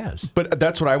say he has. But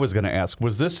that's what I was going to ask.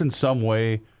 Was this in some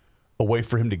way a way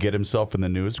for him to get himself in the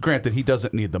news? Granted, he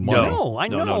doesn't need the money. No, I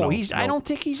know. No. I don't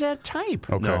think he's that type.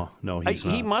 Okay. No, he's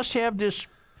not. He must have this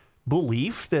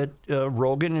belief that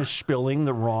Rogan is spilling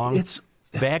the wrong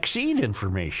vaccine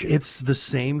information. It's the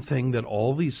same thing that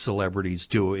all these celebrities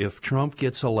do. If Trump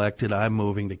gets elected, I'm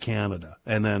moving to Canada.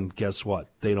 And then guess what?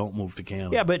 They don't move to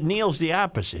Canada. Yeah, but Neil's the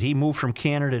opposite. He moved from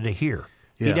Canada to here.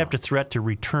 Yeah. He'd have to threat to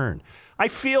return. I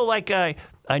feel like I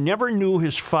never knew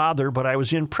his father, but I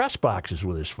was in press boxes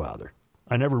with his father.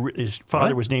 His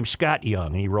father was named Scott Young,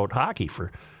 and he wrote hockey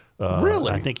for,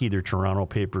 Really? I think either Toronto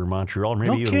Paper or Montreal,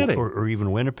 maybe No kidding. or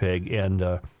even Winnipeg.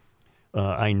 And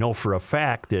I know for a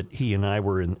fact that he and I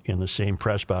were in the same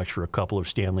press box for a couple of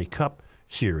Stanley Cup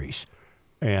series.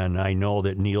 And I know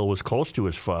that Neil was close to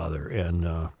his father.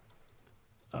 And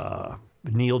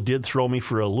Neil did throw me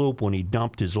for a loop when he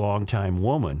dumped his longtime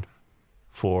woman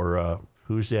for,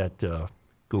 who's that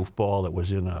goofball that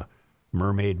was in a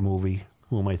mermaid movie?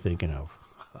 Who am I thinking of?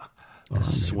 The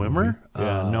swimmer?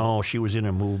 Yeah, no, she was in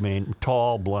a movie,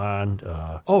 tall, blonde.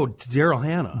 Daryl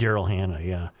Hannah. Daryl Hannah,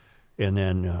 yeah. And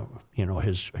then,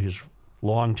 his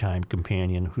longtime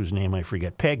companion, whose name I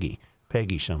forget, Peggy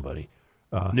somebody.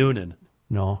 Noonan.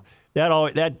 No,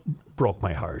 that broke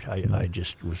my heart. I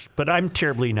just was, but I'm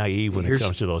terribly naive when it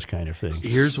comes to those kind of things.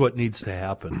 Here's what needs to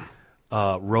happen.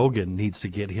 Rogan needs to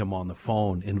get him on the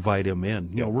phone, invite him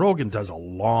in. Rogan does a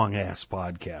long-ass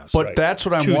podcast. But that's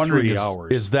what I'm 2-3 wondering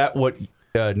hours. is that what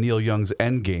Neil Young's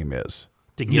end game is?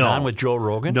 To get on with Joe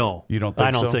Rogan? No. You don't think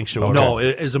I don't so? think so. Okay. No,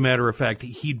 as a matter of fact,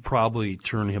 he'd probably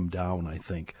turn him down, I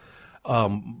think.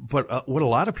 But what a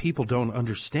lot of people don't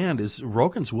understand is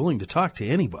Rogan's willing to talk to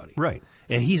anybody. Right.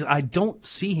 And I don't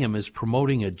see him as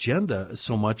promoting agenda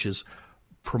so much as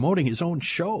promoting his own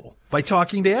show by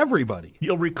talking to everybody.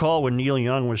 You'll recall when Neil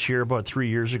Young was here about 3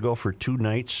 years ago for 2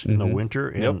 nights in the winter,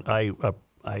 and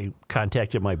I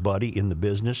contacted my buddy in the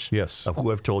business, Yes. of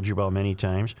who I've told you about many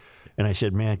times, and I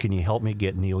said, man, can you help me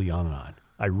get Neil Young on?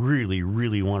 I really,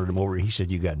 really wanted him over. He said,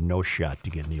 you got no shot to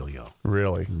get Neil Young.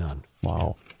 Really? None.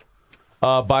 Wow.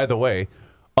 By the way,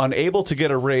 unable to get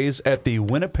a raise at the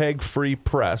Winnipeg Free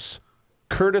Press,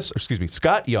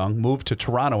 Scott Young moved to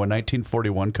Toronto in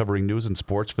 1941, covering news and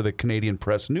sports for the Canadian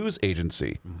Press News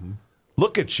Agency. Mm-hmm.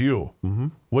 Look at you. Mm-hmm.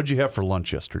 What'd you have for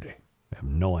lunch yesterday? I have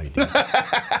no idea.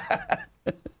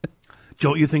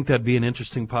 Don't you think that'd be an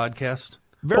interesting podcast?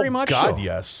 Very Oh, much God, so.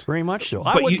 yes. Very much so.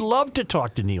 But I would love to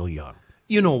talk to Neil Young.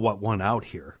 You know what won out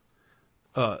here?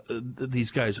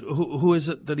 These guys, who is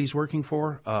it that he's working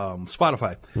for?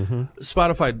 Spotify. Mm-hmm.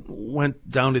 Spotify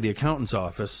went down to the accountant's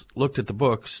office, looked at the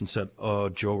books, and said, "Oh,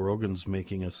 Joe Rogan's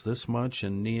making us this much,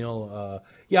 and Neil,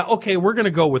 okay, we're going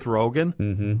to go with Rogan."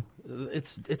 Mm-hmm.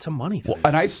 It's a money thing. Well,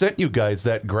 and I sent you guys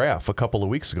that graph a couple of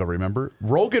weeks ago, remember?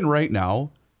 Rogan right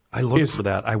now. I looked for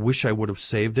that. I wish I would have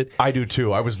saved it. I do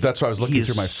too. That's why I was looking He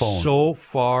through my is phone. so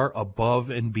far above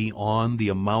and beyond the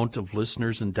amount of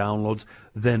listeners and downloads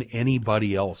than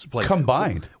anybody else. Like,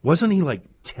 Combined. Wasn't he like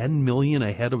 10 million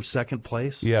ahead of second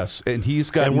place? Yes, and he's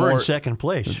got And more. we're in second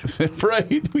place.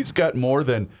 Right. He's got more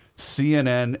than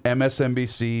CNN,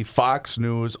 MSNBC, Fox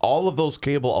News, all of those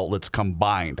cable outlets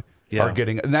combined are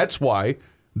getting, and that's why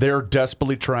they're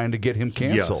desperately trying to get him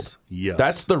canceled. Yes.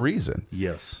 That's the reason.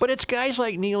 Yes. But it's guys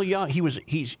like Neil Young.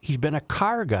 He's been a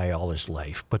car guy all his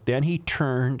life, but then he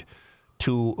turned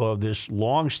to this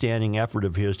long-standing effort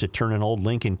of his to turn an old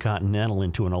Lincoln Continental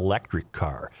into an electric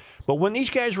car. But when these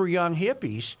guys were young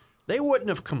hippies, they wouldn't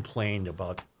have complained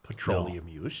about petroleum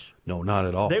use. No, not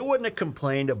at all. They wouldn't have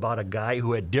complained about a guy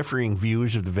who had differing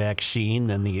views of the vaccine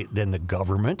than the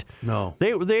government. No.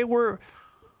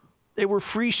 They were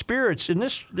free spirits. And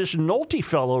this Nolte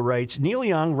fellow writes, Neil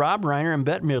Young, Rob Reiner, and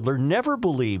Bette Midler never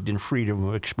believed in freedom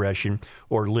of expression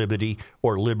or liberty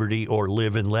or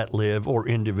live and let live or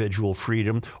individual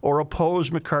freedom or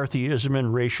oppose McCarthyism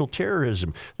and racial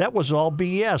terrorism. That was all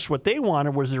BS. What they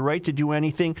wanted was the right to do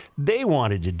anything they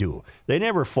wanted to do. They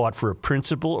never fought for a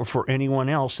principle or for anyone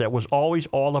else. That was always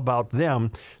all about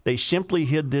them. They simply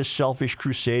hid this selfish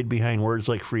crusade behind words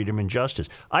like freedom and justice.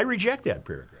 I reject that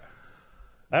paragraph.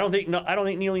 I don't think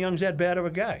Neil Young's that bad of a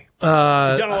guy. He's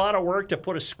done a lot of work to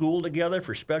put a school together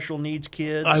for special needs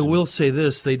kids. I will say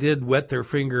this: they did wet their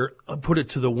finger, put it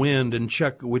to the wind, and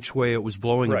check which way it was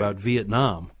blowing about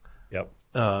Vietnam. Yep.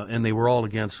 And they were all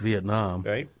against Vietnam.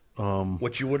 Right.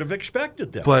 What you would have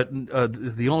expected them. But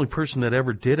the only person that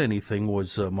ever did anything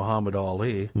was Muhammad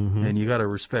Ali, and you got to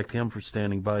respect him for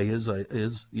standing by his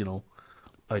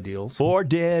ideals. Four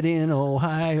dead in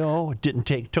Ohio.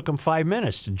 It took him 5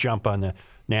 minutes to jump on the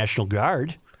National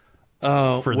Guard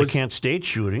for the Kent State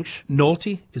shootings.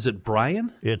 Nolte? Is it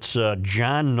Brian? It's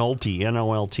John Nolte,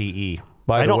 Nolte.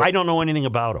 By I the way, don't know anything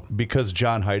about him. because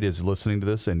John Hyde is listening to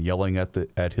this and yelling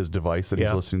at his device that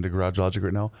he's listening to Garage Logic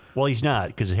right now. Well, he's not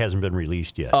because it hasn't been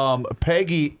released yet.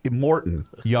 Peggy Morton,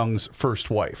 Young's first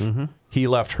wife, he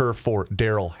left her for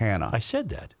Daryl Hannah. I said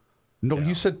that. No,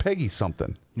 you said Peggy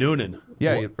something. Noonan.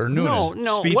 Yeah, or Noonan.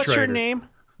 No. Speechwriter. What's her name?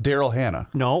 Daryl Hannah.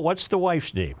 No. What's the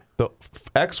wife's name? The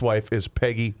ex-wife is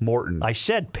Peggy Morton. I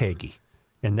said Peggy,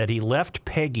 and that he left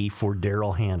Peggy for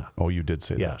Daryl Hannah. Oh, you did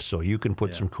say Yeah, that. so you can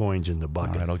put some coins in the All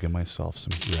bucket. right, I'll give myself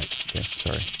some. Right. Okay,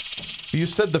 sorry. You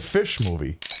said the Fish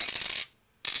movie.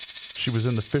 She was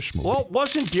in the Fish movie. Well,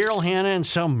 wasn't Daryl Hannah in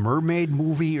some mermaid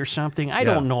movie or something? I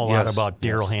don't know a lot about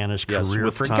Daryl Hannah's career.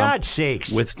 with For Tom- God's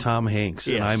sakes, with Tom Hanks,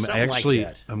 Yeah, and I'm something like actually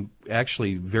that. I'm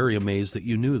actually very amazed that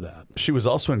you knew that. She was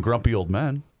also in Grumpy Old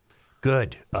Men.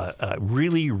 good.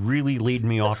 Really lead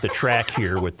me off the track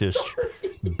here with this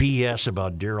BS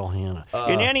about Daryl Hannah.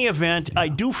 In any event, I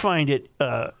do find it.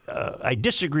 I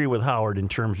disagree with Howard in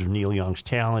terms of Neil Young's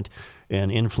talent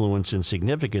and influence and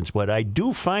significance, but I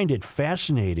do find it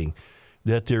fascinating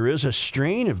that there is a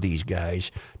strain of these guys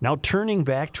now turning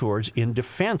back towards in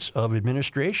defense of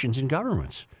administrations and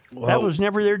governments. That was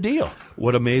never their deal.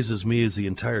 What amazes me is the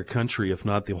entire country, if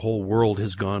not the whole world,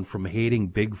 has gone from hating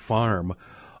Big Farm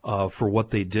for what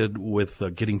they did with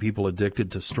getting people addicted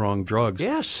to strong drugs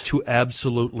to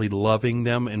absolutely loving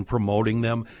them and promoting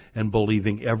them and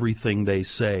believing everything they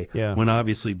say. Yeah. When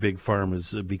obviously Big Farm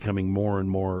is becoming more and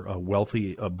more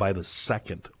wealthy by the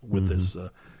second with this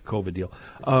COVID deal.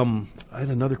 I had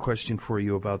another question for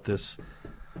you about this.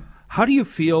 How do you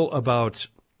feel about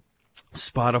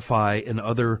Spotify and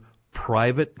other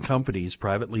private companies,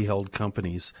 privately held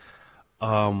companies,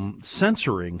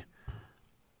 censoring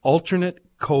alternate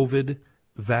COVID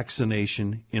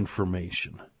vaccination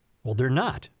information? Well, they're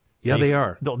not. Yeah, they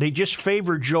are. They just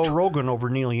favor Joe Rogan over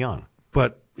Neil Young.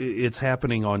 But it's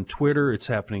happening on Twitter, it's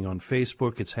happening on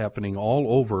Facebook, it's happening all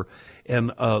over.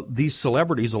 And these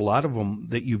celebrities, a lot of them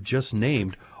that you've just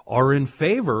named, are in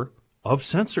favor of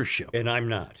censorship. And I'm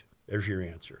not. There's your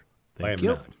answer. Thank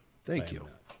you. Thank you.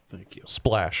 Thank you.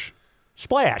 Splash.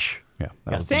 Splash. Yeah.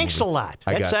 that was the Thanks a movie. lot.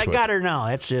 I got her now.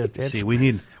 That's it. See, we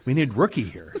need Rookie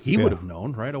here. He would have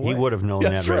known right away. He would have known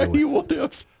That's that right right. away. He would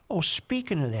have. Oh,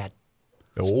 speaking of that,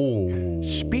 Oh.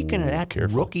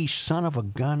 Careful. rookie son of a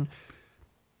gun,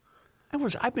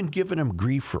 I've been giving him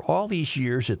grief for all these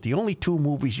years that the only two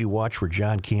movies you watch were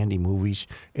John Candy movies,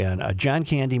 and a John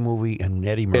Candy movie and an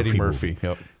Eddie Murphy movie.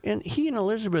 Yep. And he and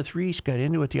Elizabeth Reese got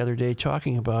into it the other day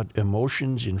talking about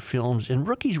emotions in films, and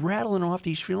Rookie's rattling off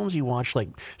these films he watched, like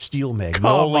Steel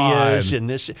Magnolias and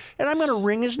this, and I'm going to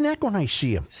wring his neck when I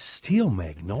see him. Steel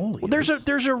Magnolias. Well,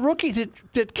 there's a Rookie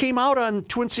that came out on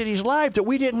Twin Cities Live that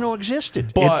we didn't know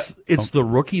existed. It's the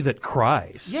rookie that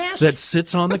cries. Yes. That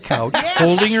sits on the couch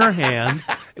holding her hand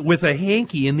with a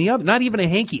hanky in the other, not even a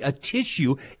hanky, a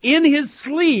tissue in his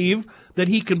sleeve that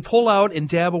he can pull out and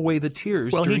dab away the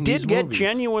tears. Well, he during did these get movies.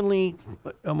 genuinely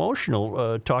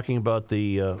emotional talking about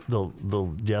the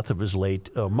death of his late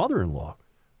mother-in-law,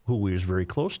 who he was very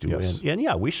close to. Yes. And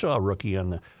yeah, we saw a Rookie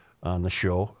on the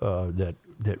show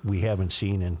that we haven't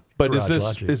seen in. But Garage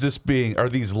Logic. are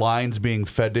these lines being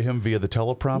fed to him via the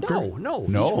teleprompter? No.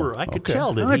 No. These were, I could Okay.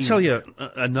 tell that I'm going he- to tell you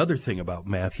another thing about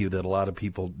Matthew that a lot of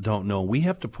people don't know. We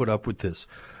have to put up with this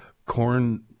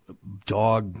corn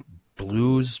dog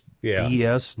blues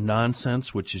BS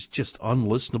nonsense, which is just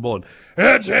unlistenable. And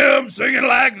it's him singing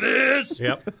like this.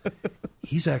 Yep.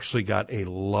 He's actually got a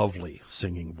lovely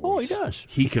singing voice. Oh, he does.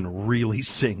 He can really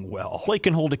sing well. Well, he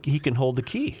can hold the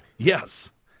key.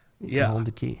 Yes. He can hold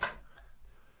the key.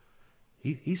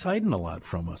 He's hiding a lot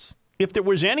from us. If there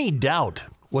was any doubt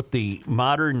what the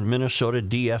modern Minnesota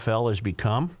DFL has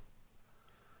become,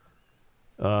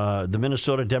 the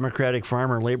Minnesota Democratic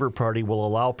Farmer Labor Party will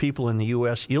allow people in the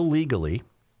U.S. illegally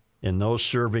and those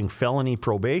serving felony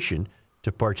probation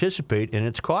to participate in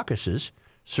its caucuses,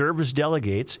 serve as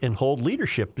delegates, and hold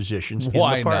leadership positions in the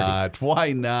party. Why not?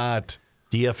 Why not?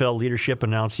 DFL leadership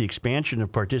announced the expansion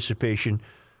of participation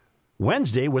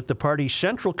Wednesday, with the party's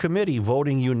Central Committee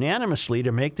voting unanimously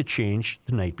to make the change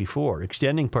the night before,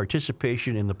 extending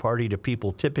participation in the party to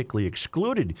people typically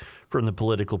excluded from the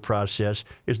political process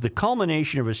is the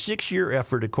culmination of a 6-year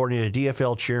effort, according to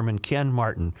DFL Chairman Ken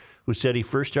Martin, who said he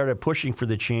first started pushing for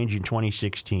the change in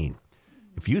 2016.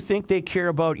 If you think they care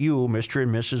about you, Mr.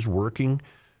 and Mrs. Working,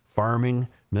 Farming,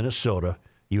 Minnesota,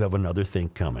 you have another thing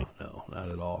coming. No, not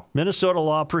at all. Minnesota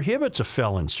law prohibits a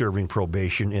felon serving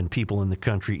probation and people in the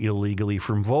country illegally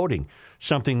from voting,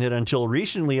 something that until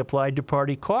recently applied to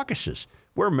party caucuses,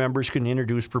 where members can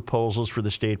introduce proposals for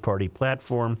the state party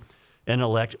platform and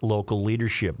elect local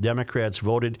leadership. Democrats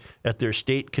voted at their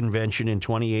state convention in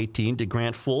 2018 to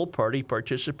grant full party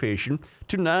participation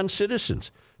to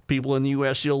non-citizens, people in the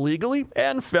U.S. illegally,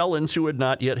 and felons who had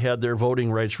not yet had their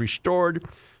voting rights restored,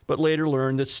 but later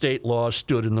learned that state laws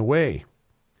stood in the way.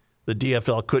 The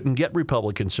DFL couldn't get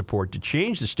Republican support to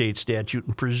change the state statute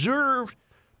and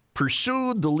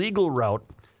pursued the legal route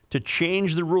to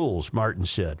change the rules, Martin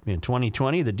said. In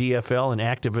 2020, the DFL and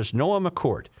activist Noah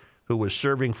McCourt, who was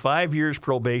serving 5 years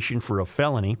probation for a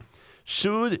felony,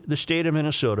 sued the state of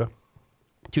Minnesota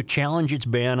to challenge its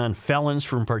ban on felons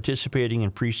from participating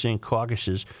in precinct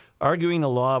caucuses, arguing the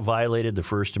law violated the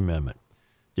First Amendment.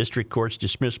 District courts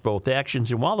dismissed both actions,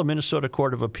 and while the Minnesota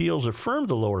Court of Appeals affirmed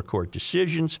the lower court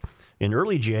decisions, in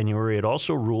early January it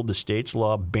also ruled the state's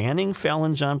law banning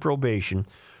felons on probation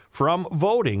from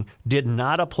voting did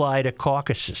not apply to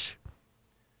caucuses.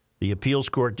 The appeals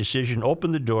court decision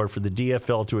opened the door for the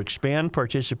DFL to expand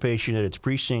participation at its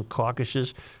precinct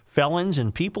caucuses. Felons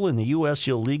and people in the U.S.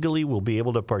 illegally will be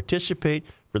able to participate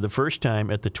for the first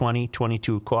time at the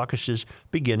 2022 caucuses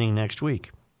beginning next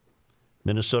week.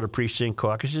 Minnesota precinct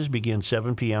caucuses begin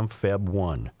 7 p.m. Feb.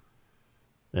 1.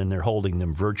 And they're holding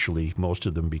them virtually, most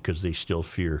of them, because they still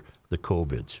fear the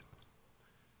COVIDs.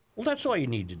 Well, that's all you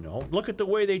need to know. Look at the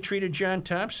way they treated John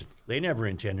Thompson. They never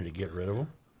intended to get rid of him.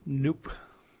 Nope.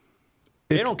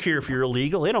 They don't care if you're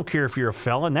illegal. They don't care if you're a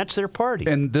felon. That's their party.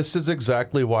 And this is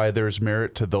exactly why there's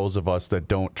merit to those of us that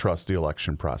don't trust the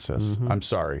election process. Mm-hmm. I'm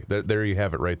sorry. There you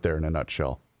have it right there in a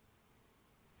nutshell.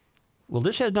 Well,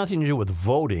 this has nothing to do with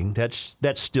voting. That's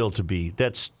still to be.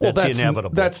 That's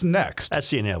inevitable. That's next. That's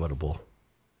the inevitable.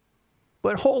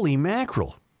 But holy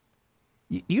mackerel.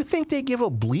 You think they give a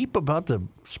bleep about the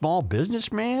small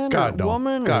businessman God, or no.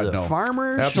 woman God, or the no.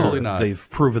 farmers? Absolutely not. They've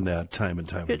proven that time and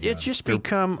time again. It's just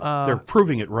become They're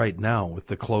proving it right now with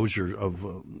the closure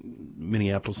of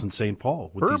Minneapolis and St.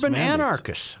 Paul. With urban these mandates.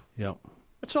 anarchists. Yep.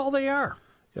 That's all they are.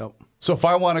 Yep. So if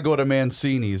I want to go to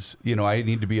Mancini's, I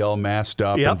need to be all masked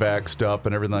up Yep. and vaxxed up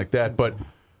and everything like that. But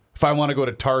if I want to go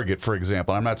to Target, for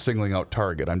example, I'm not singling out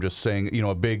Target. I'm just saying,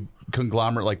 a big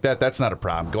conglomerate like that, that's not a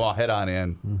problem. Go head on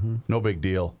in. Mm-hmm. No big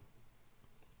deal.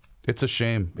 It's a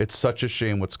shame. It's such a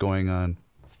shame what's going on.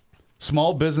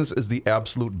 Small business is the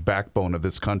absolute backbone of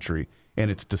this country, and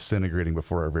it's disintegrating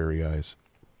before our very eyes.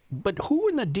 But who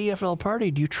in the DFL party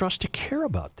do you trust to care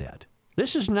about that?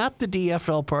 This is not the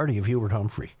DFL party of Hubert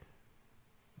Humphrey.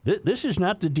 This is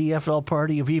not the DFL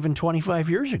party of even 25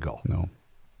 years ago. No.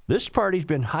 This party's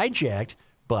been hijacked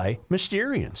by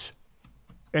Mysterians,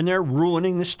 and they're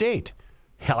ruining the state.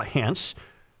 Hence,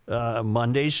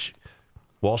 Monday's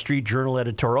Wall Street Journal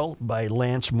editorial by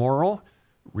Lance Morrow,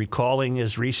 recalling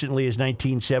as recently as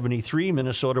 1973,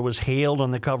 Minnesota was hailed on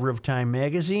the cover of Time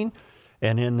magazine,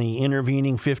 and in the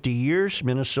intervening 50 years,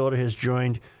 Minnesota has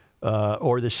joined,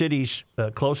 or the cities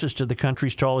closest to the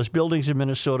country's tallest buildings in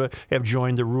Minnesota have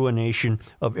joined the ruination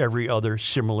of every other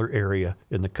similar area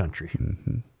in the country.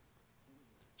 Mm-hmm.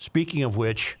 Speaking of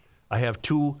which, I have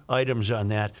 2 items on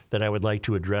that I would like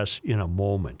to address in a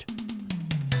moment.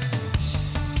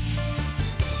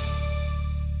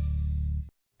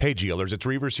 Hey Geolers, it's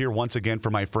Reavers here once again for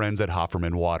my friends at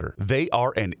Hofferman Water. They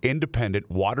are an independent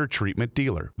water treatment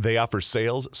dealer. They offer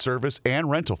sales, service, and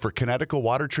rental for Connecticut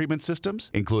water treatment systems,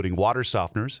 including water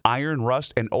softeners, iron,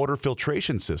 rust, and odor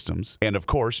filtration systems, and of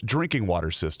course, drinking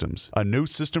water systems. A new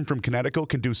system from Connecticut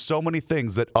can do so many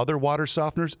things that other water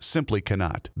softeners simply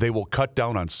cannot. They will cut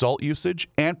down on salt usage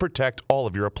and protect all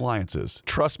of your appliances.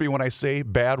 Trust me when I say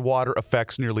bad water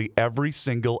affects nearly every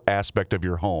single aspect of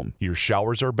your home. Your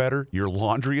showers are better, your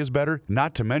laundry is better,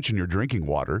 not to mention your drinking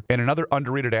water. And another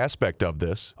underrated aspect of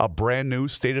this, a brand new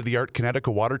state-of-the-art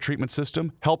Connecticut water treatment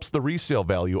system helps the resale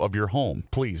value of your home.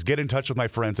 Please get in touch with my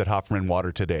friends at Hofferman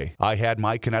Water today. I had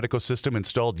my Connecticut system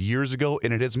installed years ago,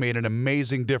 and it has made an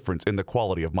amazing difference in the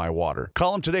quality of my water.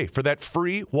 Call them today for that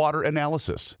free water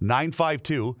analysis,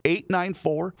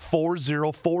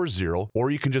 952-894-4040,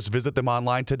 or you can just visit them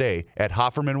online today at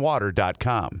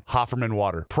HoffermanWater.com. Hofferman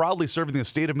Water, proudly serving the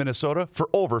state of Minnesota for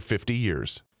over 50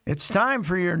 years. It's time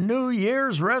for your New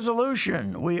Year's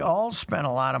resolution. We all spent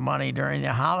a lot of money during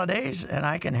the holidays, and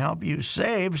I can help you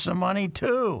save some money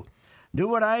too. Do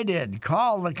what I did.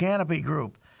 Call the Canopy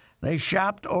Group. They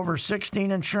shopped over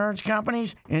 16 insurance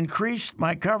companies, increased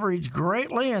my coverage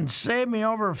greatly, and saved me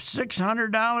over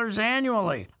 $600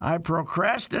 annually. I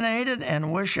procrastinated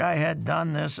and wish I had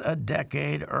done this a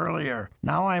decade earlier.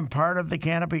 Now I'm part of the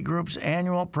Canopy Group's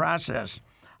annual process.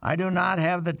 I do not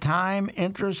have the time,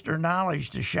 interest, or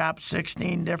knowledge to shop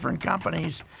 16 different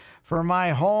companies for my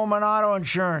home and auto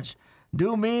insurance.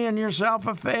 Do me and yourself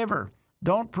a favor.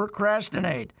 Don't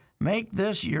procrastinate. Make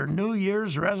this your New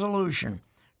Year's resolution.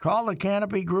 Call the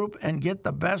Canopy Group and get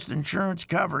the best insurance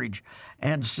coverage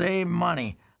and save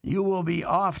money. You will be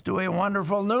off to a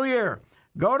wonderful new year.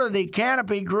 Go to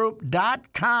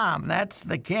thecanopygroup.com. That's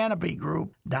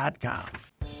thecanopygroup.com.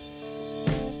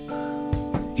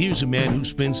 Here's a man who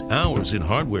spends hours in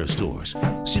hardware stores,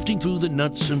 sifting through the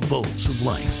nuts and bolts of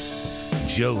life.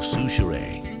 Joe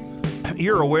Soucheray.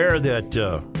 You're aware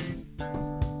that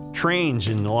trains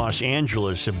in Los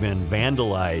Angeles have been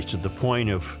vandalized to the point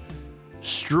of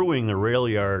strewing the rail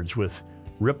yards with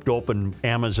ripped open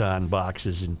Amazon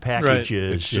boxes and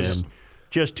packages, right. and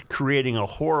just creating a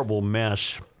horrible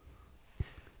mess.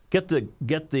 Get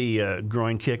the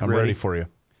groin kick I'm ready for you.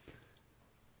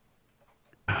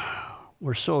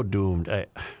 We're so doomed.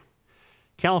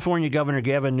 California Governor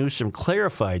Gavin Newsom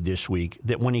clarified this week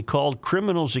that when he called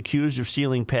criminals accused of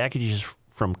stealing packages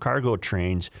from cargo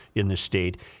trains in the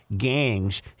state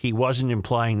gangs, he wasn't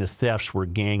implying the thefts were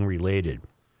gang-related.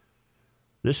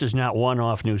 This is not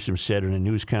one-off, Newsom said in a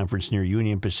news conference near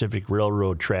Union Pacific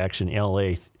Railroad tracks in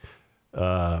L.A.,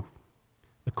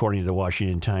 according to the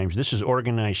Washington Times. This is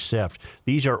organized theft.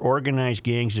 These are organized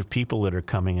gangs of people that are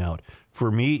coming out. For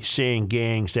me, saying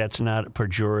gangs, that's not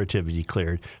pejorative, he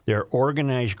declared. They're an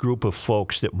organized group of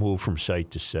folks that move from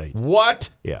site to site. What?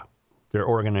 Yeah. They're an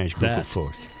organized group That of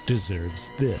folks. deserves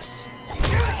this.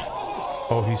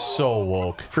 Oh, he's so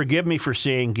woke. Forgive me for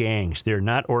saying gangs. They're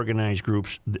not organized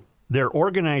groups. They're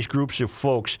organized groups of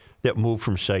folks that move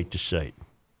from site to site.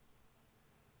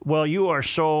 Well, you are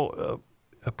so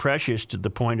precious to the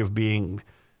point of being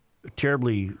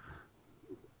terribly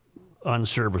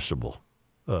unserviceable.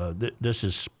 This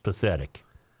is pathetic.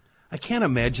 I can't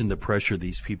imagine the pressure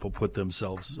these people put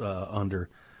themselves under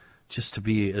just to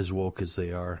be as woke as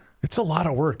they are. It's a lot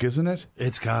of work, isn't it?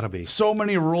 It's got to be. So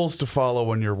many rules to follow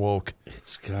when you're woke.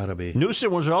 It's got to be.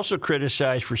 Newsom was also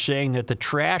criticized for saying that the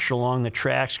trash along the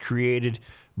tracks created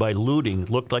by looting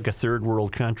looked like a third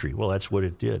world country. Well, that's what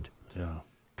it did. Yeah.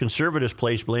 Conservatives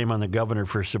place blame on the governor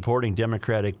for supporting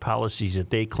Democratic policies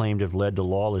that they claimed have led to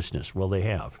lawlessness. Well, they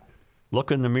have.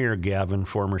 Look in the mirror, Gavin.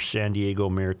 Former San Diego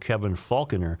Mayor Kevin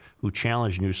Falconer, who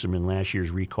challenged Newsom in last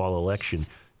year's recall election,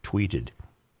 tweeted.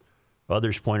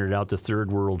 Others pointed out the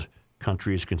third world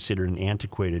country is considered an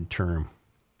antiquated term.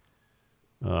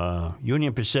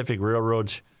 Union Pacific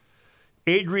Railroad's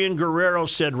Adrian Guerrero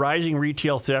said rising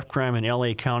retail theft crime in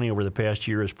L.A. County over the past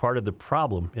year is part of the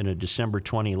problem in a December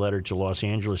 20 letter to Los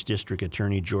Angeles District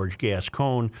Attorney George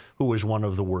Gascon, who was one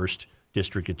of the worst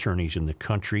district attorneys in the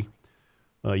country.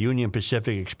 Union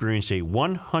Pacific experienced a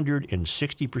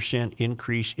 160%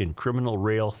 increase in criminal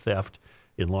rail theft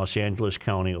in Los Angeles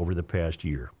County over the past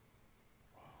year.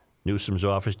 Newsom's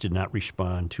office did not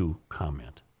respond to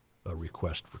a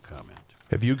request for comment.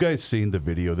 Have you guys seen the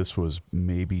video?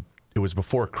 It was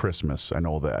before Christmas. I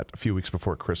know that. A few weeks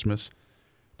before Christmas.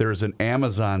 There's an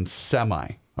Amazon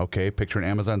semi, okay? Picture an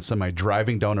Amazon semi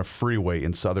driving down a freeway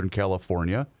in Southern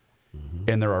California,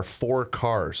 and there are 4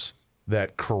 cars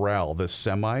that corral this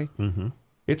semi.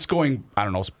 It's going,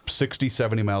 60,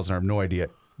 70 miles an hour. I have no idea.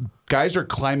 Guys are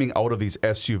climbing out of these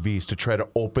SUVs to try to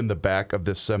open the back of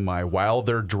this semi while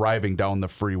they're driving down the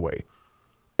freeway.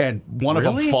 And one of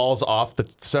them falls off the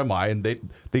semi, and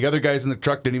the other guys in the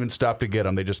truck didn't even stop to get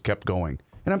him. They just kept going.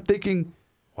 And I'm thinking,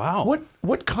 wow,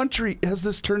 what country has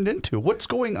this turned into? What's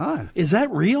going on? Is that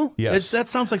real? Yes. That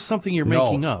sounds like something you're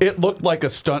making up. It looked like a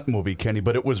stunt movie, Kenny,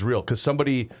 but it was real because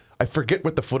somebody, I forget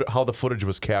how the footage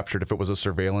was captured, if it was a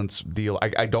surveillance deal.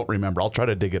 I don't remember. I'll try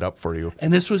to dig it up for you.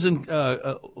 And this was in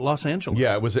Los Angeles?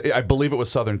 Yeah, it was. I believe it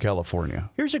was Southern California.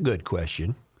 Here's a good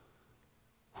question.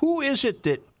 Who is it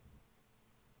that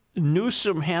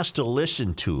Newsom has to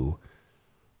listen to,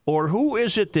 or who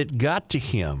is it that got to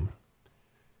him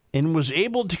and was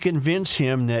able to convince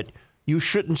him that you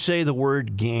shouldn't say the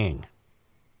word gang?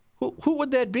 Who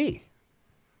would that be?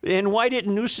 And why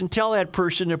didn't Newsom tell that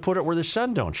person to put it where the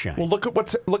sun don't shine? Well, look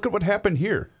at what happened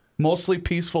here. Mostly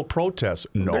peaceful protests.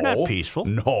 No, they're not peaceful.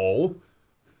 No.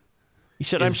 He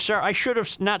said, "I'm sorry. I should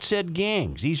have not said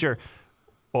gangs. These are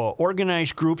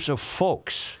organized groups of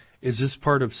folks. Is this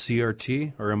part of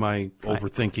CRT, or am I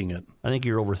overthinking it? I think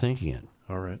you're overthinking it.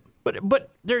 All right.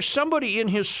 But there's somebody in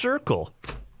his circle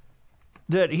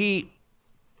that he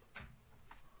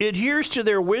adheres to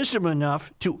their wisdom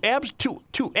enough to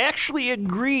actually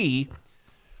agree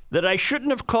that I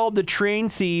shouldn't have called the train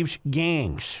thieves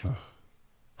gangs.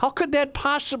 How could that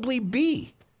possibly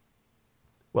be?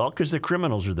 Well, because the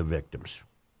criminals are the victims.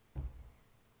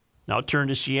 Now turn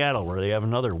to Seattle, where they have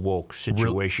another woke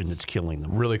situation that's killing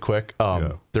them. Really quick,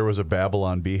 there was a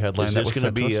Babylon Bee headline Is that this was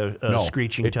going to sent be to us. a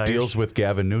screeching it tires? deals with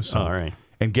Gavin Newsom. All right.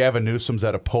 And Gavin Newsom's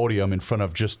at a podium in front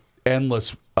of just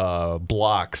endless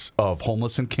blocks of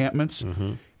homeless encampments.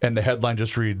 Mm-hmm. And the headline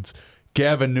just reads,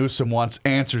 Gavin Newsom wants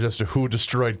answers as to who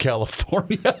destroyed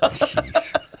California.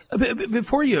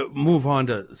 Before you move on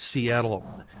to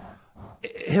Seattle,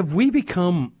 have we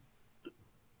become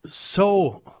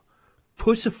so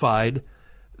pussified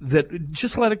that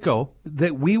just let it go,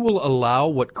 that we will allow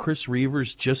what Chris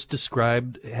Reavers just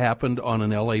described happened on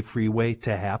an LA freeway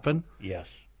to happen? Yes.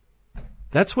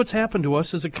 That's what's happened to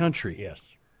us as a country. Yes.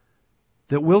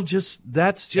 That we'll just,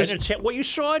 that's just. And it's, well, you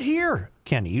saw it here,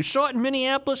 Kenny. You saw it in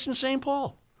Minneapolis and St.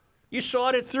 Paul. You saw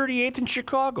it at 38th in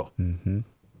Chicago. Mm-hmm.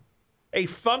 A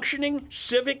functioning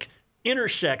civic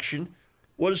intersection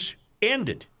was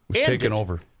ended. Taken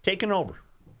over. Taken over.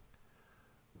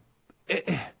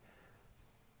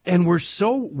 And we're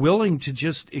so willing to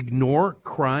just ignore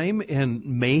crime and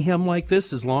mayhem like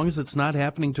this as long as it's not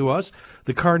happening to us.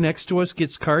 The car next to us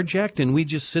gets carjacked and we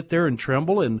just sit there and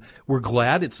tremble and we're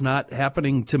glad it's not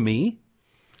happening to me.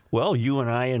 Well, you and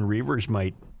I and Reavers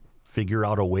might figure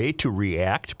out a way to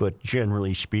react, but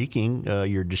generally speaking,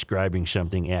 you're describing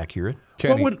something accurate.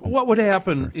 What would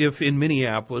happen if in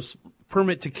Minneapolis,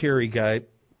 permit to carry guy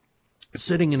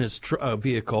sitting in his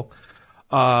vehicle,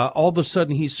 all of a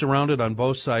sudden he's surrounded on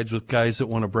both sides with guys that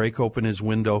want to break open his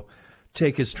window,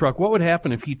 take his truck? What would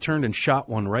happen if he turned and shot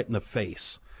one right in the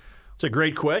face? It's a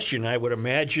great question. I would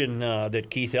imagine that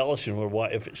Keith Ellison would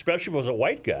want, especially if it was a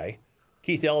white guy,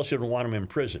 Keith Ellison would want him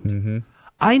imprisoned. Mm-hmm.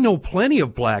 I know plenty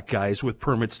of black guys with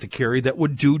permits to carry that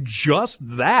would do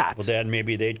just that. Well, then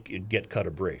maybe they'd get cut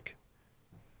a break.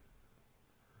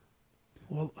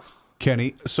 Well,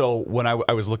 Kenny, so when I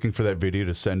was looking for that video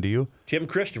to send to you, Tim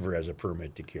Christopher has a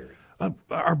permit to carry.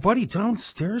 Our buddy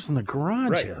downstairs in the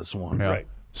garage has one. Yeah. Right.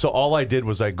 So all I did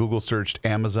was I Google searched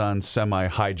Amazon semi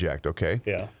hijacked, okay?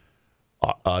 Yeah.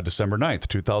 December 9th,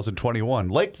 2021.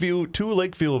 Two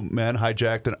Lakeview men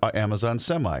hijacked an Amazon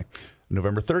semi.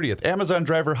 November 30th, Amazon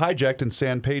driver hijacked in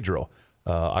San Pedro.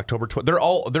 October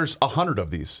 12th. There's 100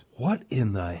 of these. What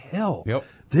in the hell? Yep.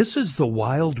 This is the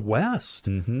Wild West.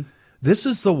 Mm-hmm. This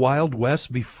is the Wild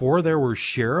West before there were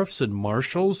sheriffs and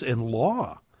marshals and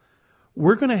law.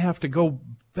 We're going to have to go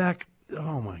back.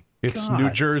 Oh, my God. It's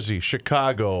New Jersey,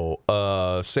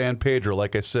 Chicago, San Pedro,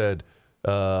 like I said,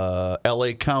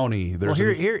 L.A. County.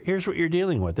 Here's what you're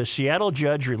dealing with. A Seattle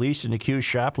judge released an accused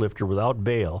shoplifter without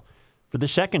bail for the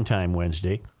second time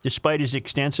Wednesday, despite his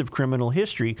extensive criminal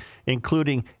history,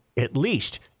 including at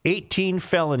least 18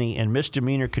 felony and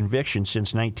misdemeanor convictions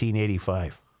since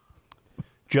 1985.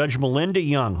 Judge Melinda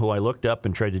Young, who I looked up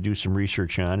and tried to do some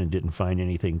research on and didn't find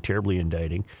anything terribly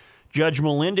indicting, Judge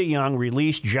Melinda Young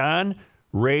released John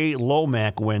Ray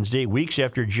Lomack Wednesday, weeks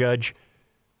after Judge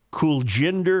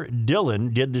Kuljinder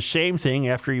Dillon did the same thing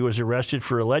after he was arrested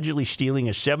for allegedly stealing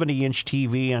a 70-inch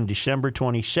TV on December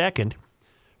 22nd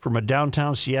from a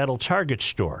downtown Seattle Target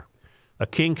store. A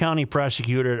King County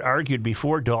prosecutor had argued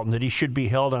before Dalton that he should be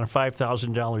held on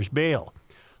 $5,000 bail.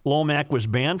 Lomack was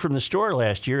banned from the store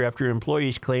last year after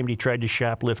employees claimed he tried to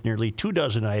shoplift nearly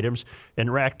 24 items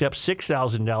and racked up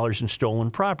 $6,000 in stolen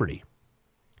property.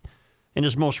 In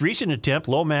his most recent attempt,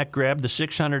 Lomack grabbed the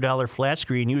 $600 flat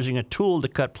screen using a tool to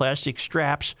cut plastic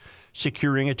straps,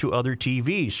 securing it to other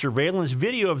TVs. Surveillance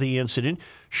video of the incident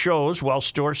shows while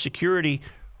store security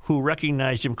who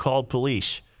recognized him called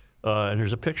police. And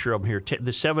there's a picture of him here.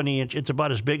 The 70-inch, it's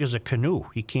about as big as a canoe.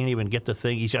 He can't even get the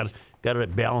thing. He's got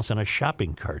it balanced on a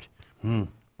shopping cart.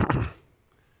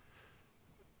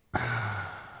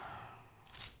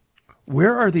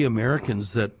 Where are the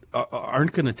Americans that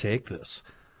aren't going to take this,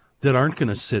 that aren't going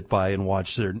to sit by and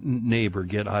watch their neighbor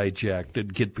get hijacked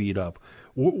and get beat up?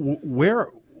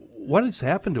 What has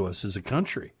happened to us as a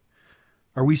country?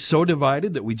 Are we so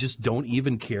divided that we just don't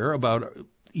even care about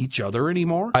each other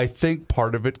anymore? I think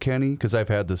part of it, Kenny, because I've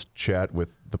had this chat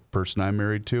with the person I'm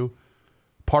married to,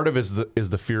 part of it is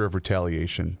the fear of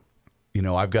retaliation. You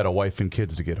know, I've got a wife and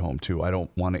kids to get home to. I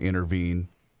don't want to intervene.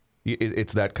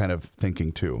 It's that kind of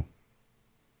thinking too.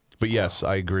 But yes,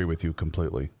 I agree with you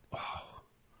completely.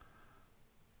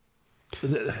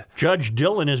 Judge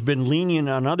Dillon has been lenient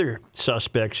on other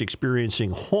suspects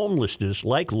experiencing homelessness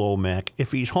like Lomax.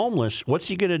 If he's homeless, what's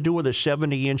he going to do with a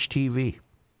 70-inch TV?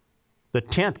 The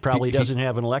tent probably doesn't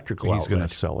have an electrical outlet. He's going to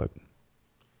sell it.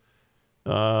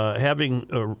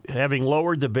 Having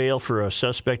lowered the bail for a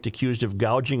suspect accused of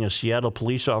gouging a Seattle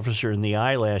police officer in the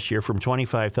eye last year from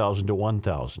 $25,000 to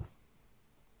 $1,000.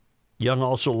 Young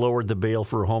also lowered the bail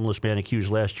for a homeless man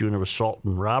accused last June of assault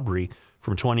and robbery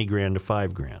from $20,000 to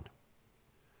 $5,000.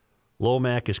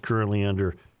 Lomax is currently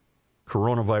under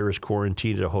coronavirus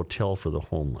quarantine at a hotel for the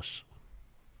homeless.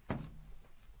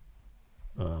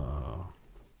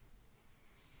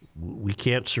 We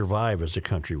can't survive as a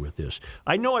country with this.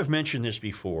 I know I've mentioned this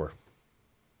before,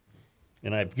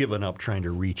 and I've given up trying to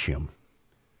reach him.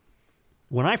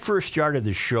 When I first started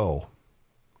the show,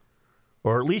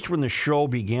 or at least when the show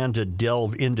began to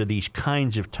delve into these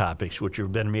kinds of topics, which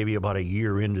have been maybe about a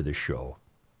year into the show,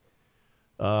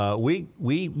 we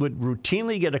would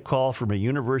routinely get a call from a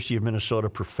University of Minnesota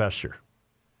professor,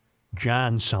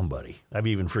 John somebody. I've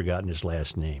even forgotten his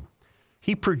last name.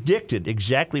 He predicted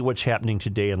exactly what's happening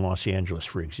today in Los Angeles,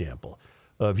 for example.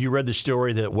 Have you read the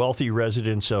story that wealthy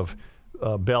residents of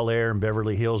Bel Air and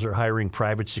Beverly Hills are hiring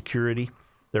private security?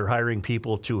 They're hiring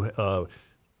people to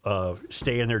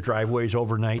stay in their driveways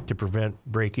overnight to prevent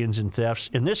break-ins and thefts.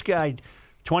 And this guy,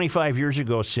 25 years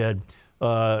ago, said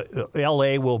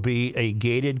L.A. will be a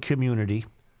gated community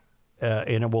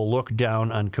and it will look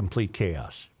down on complete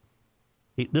chaos.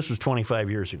 This was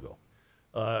 25 years ago.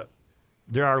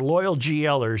 There are loyal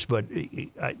GLers, but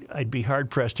I'd be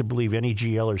hard-pressed to believe any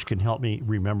GLers can help me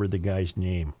remember the guy's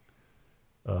name.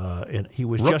 And he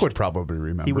was Rook would probably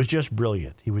remember. He was just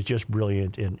brilliant.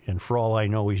 And for all I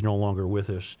know, he's no longer with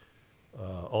us.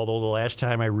 Although the last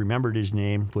time I remembered his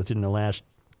name within the last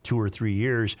 2 or 3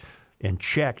 years and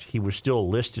checked, he was still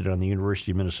listed on the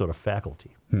University of Minnesota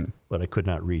faculty. But I could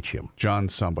not reach him. John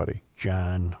somebody.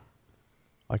 John.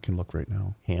 I can look right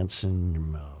now.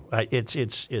 Hanson.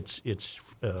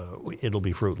 It'll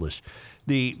be fruitless.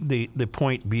 The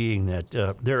point being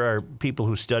that there are people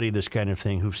who study this kind of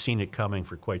thing who've seen it coming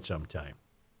for quite some time.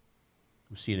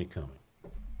 Who've seen it coming.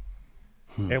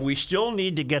 And we still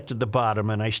need to get to the bottom,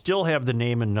 and I still have the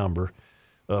name and number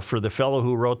for the fellow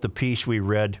who wrote the piece we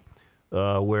read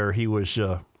where he was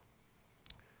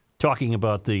talking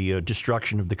about the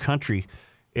destruction of the country.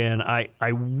 And I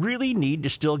really need to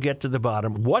still get to the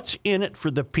bottom. What's in it for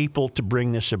the people to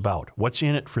bring this about? What's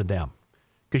in it for them?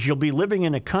 Because you'll be living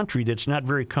in a country that's not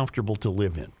very comfortable to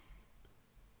live in.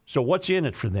 So what's in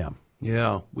it for them?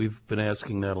 Yeah, we've been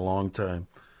asking that a long time.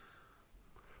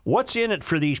 What's in it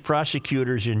for these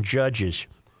prosecutors and judges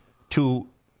to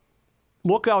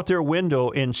look out their window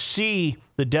and see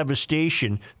the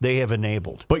devastation they have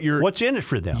enabled? But what's in it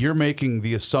for them? You're making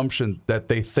the assumption that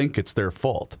they think it's their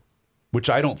fault, which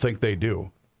I don't think they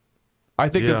do. I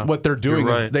think that what they're doing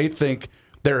is they think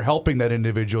they're helping that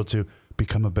individual to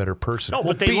become a better person. No,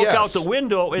 but they look out the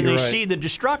window and they see the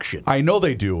destruction. I know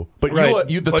they do, but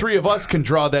the three of us can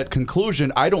draw that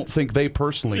conclusion. I don't think they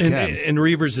personally can. And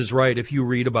Reavers is right. If you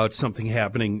read about something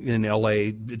happening in L.A.,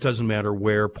 it doesn't matter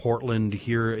where, Portland,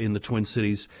 here in the Twin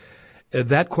Cities,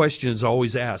 that question is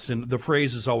always asked, and the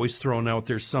phrase is always thrown out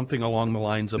there, something along the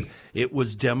lines of, it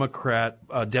was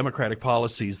democratic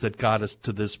policies that got us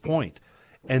to this point.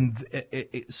 And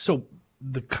so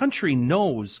the country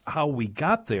knows how we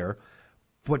got there,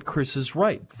 but Chris is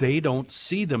right. They don't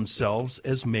see themselves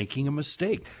as making a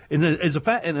mistake. And as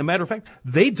a matter of fact,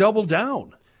 they double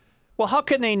down. Well, how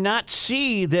can they not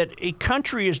see that a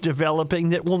country is developing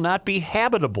that will not be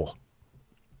habitable?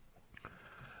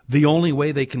 The only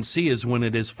way they can see is when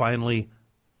it is finally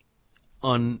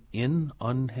not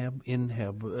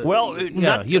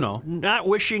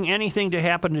wishing anything to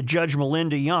happen to Judge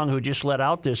Melinda Young, who just let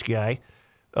out this guy.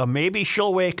 Maybe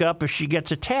she'll wake up if she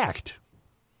gets attacked.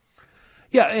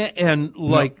 Yeah, and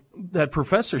like that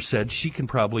professor said, she can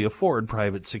probably afford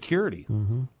private security.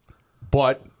 Mm-hmm.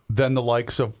 But then the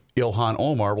likes of Ilhan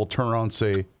Omar will turn around and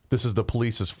say, this is the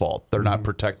police's fault. They're not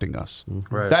protecting us.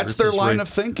 Right. That's their line of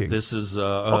thinking. This is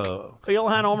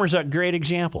Ilhan Omar's a great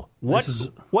example.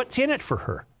 What's in it for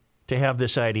her to have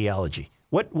this ideology?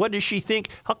 What does she think?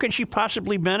 How can she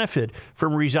possibly benefit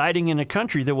from residing in a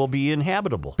country that will be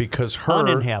inhabitable? Because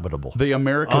uninhabitable. The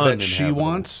America that she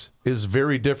wants is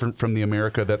very different from the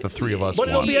America that the three of us want.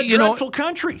 But it'll be a dreadful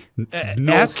country.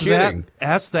 No kidding.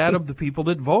 Ask that of the people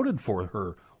that voted for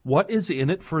her. What is in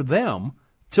it for them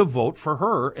to vote for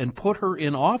her and put her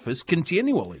in office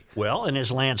continually? Well, and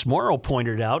as Lance Morrow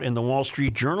pointed out in the Wall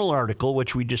Street Journal article,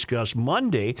 which we discussed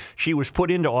Monday, she was put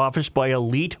into office by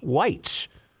elite whites.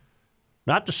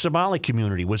 Not the Somali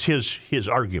community was his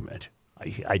argument.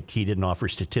 He didn't offer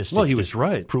statistics. Well, he was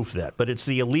right. Proof that. But it's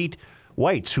the elite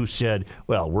whites who said,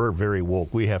 well, we're very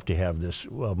woke. We have to have this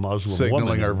Muslim signaling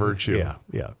woman. our virtue.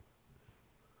 Yeah.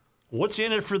 What's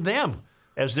in it for them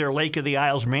as their Lake of the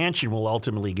Isles mansion will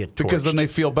ultimately get torched? Because then they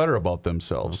feel better about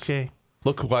themselves. Okay.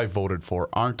 Look who I voted for.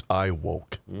 Aren't I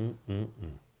woke?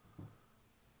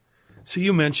 So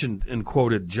you mentioned and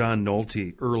quoted John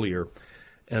Nolte earlier,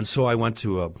 and so I went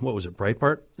to,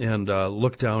 Breitbart, and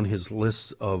looked down his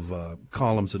list of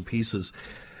columns and pieces,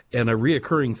 and a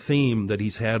reoccurring theme that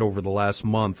he's had over the last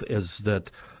month is that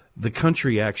the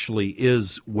country actually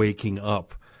is waking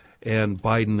up, and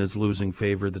Biden is losing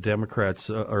favor, the Democrats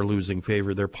are losing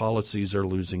favor, their policies are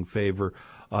losing favor,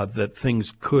 that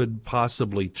things could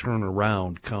possibly turn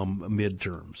around come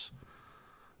midterms.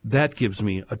 That gives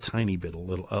me a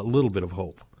little bit of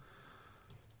hope.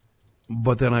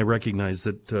 But then I recognize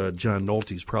that John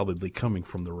Nolte's probably coming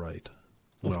from the right.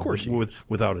 Of course,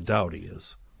 without a doubt, he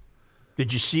is.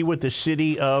 Did you see what the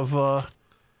city of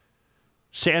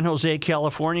San Jose,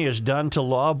 California, has done to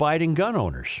law-abiding gun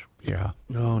owners? Yeah.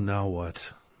 Oh, now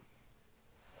what?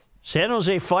 San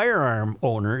Jose firearm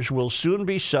owners will soon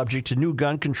be subject to new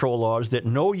gun control laws that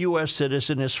no U.S.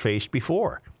 citizen has faced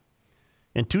before.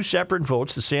 In two separate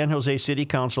votes, the San Jose City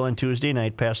Council on Tuesday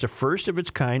night passed a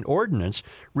first-of-its-kind ordinance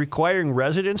requiring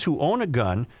residents who own a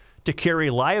gun to carry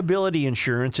liability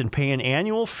insurance and pay an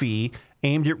annual fee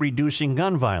aimed at reducing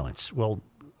gun violence. Well,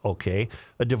 okay,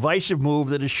 a divisive move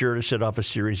that is sure to set off a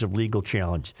series of legal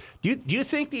challenges. Do you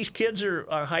think these kids are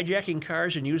hijacking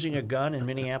cars and using a gun in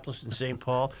Minneapolis and St.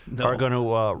 Paul are going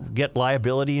to get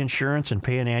liability insurance and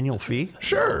pay an annual fee?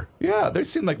 Sure. Yeah, they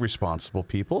seem like responsible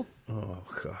people. Oh,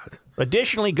 God.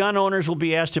 Additionally, gun owners will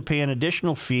be asked to pay an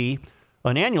annual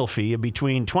fee of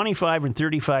between $25 and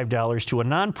 $35 to a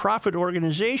nonprofit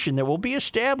organization that will be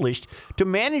established to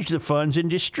manage the funds and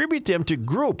distribute them to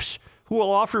groups who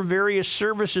will offer various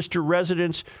services to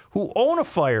residents who own a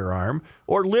firearm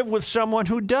or live with someone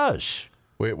who does.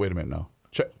 Wait a minute now.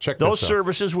 Check Those this out.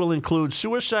 services will include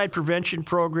suicide prevention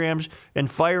programs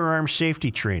and firearm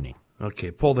safety training.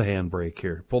 Okay, pull the handbrake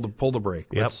here. Pull the brake.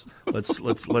 Yep. Let's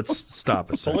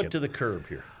stop a second. Pull it to the curb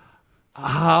here.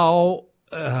 How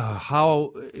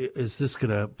is this going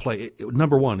to play?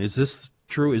 Number one, is this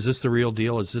true? Is this the real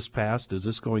deal? Is this passed? Is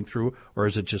this going through, or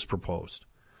is it just proposed?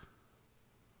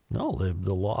 No,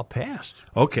 the law passed.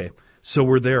 Okay, so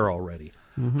we're there already.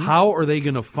 Mm-hmm. How are they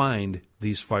going to find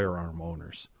these firearm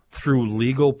owners? Through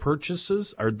legal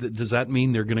purchases? Does that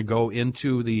mean they're going to go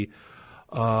into the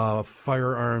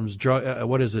firearms, drug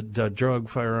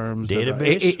firearms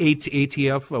database,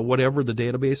 ATF, whatever the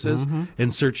database is,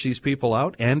 and search these people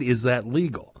out? And is that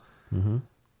legal? Mm-hmm.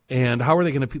 And how are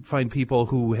they going to find people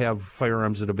who have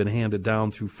firearms that have been handed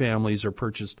down through families or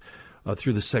purchased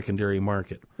through the secondary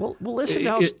market? Well, listen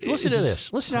to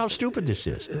this. Listen how stupid this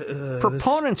is.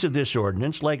 Proponents of this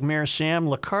ordinance, like Mayor Sam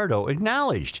Liccardo,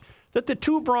 acknowledged that the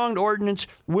two-pronged ordinance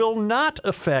will not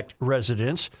affect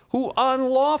residents who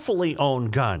unlawfully own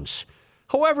guns.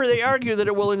 However, they argue that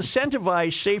it will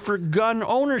incentivize safer gun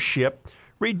ownership,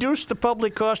 reduce the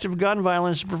public cost of gun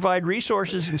violence, and provide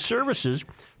resources and services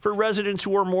for residents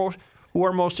who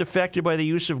are most affected by the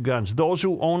use of guns, those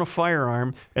who own a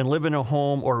firearm and live in a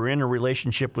home or are in a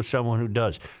relationship with someone who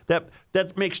does.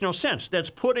 That makes no sense. That's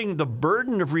putting the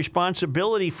burden of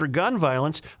responsibility for gun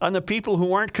violence on the people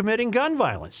who aren't committing gun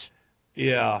violence.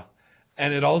 Yeah,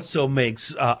 and it also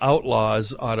makes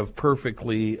outlaws out of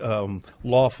perfectly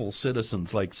lawful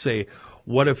citizens. Like, say,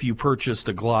 what if you purchased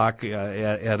a Glock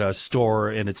at a store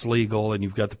and it's legal and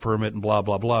you've got the permit and blah,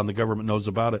 blah, blah, and the government knows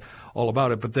all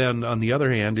about it. But then, on the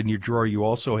other hand, in your drawer, you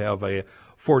also have a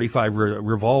 .45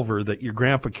 revolver that your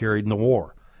grandpa carried in the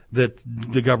war that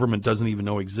the government doesn't even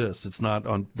know exists. It's not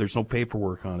on. There's no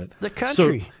paperwork on it. The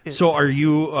country. So are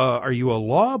you a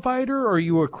law abider or are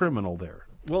you a criminal there?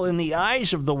 Well, in the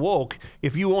eyes of the woke,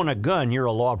 if you own a gun, you're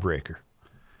a lawbreaker,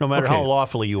 no matter how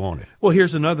lawfully you own it. Well,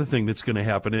 here's another thing that's going to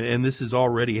happen, and this has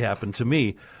already happened to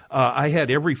me. I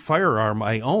had every firearm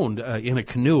I owned in a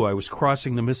canoe. I was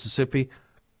crossing the Mississippi,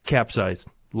 capsized,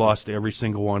 lost every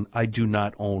single one. I do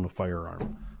not own a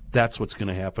firearm. That's what's going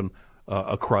to happen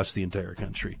across the entire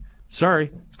country.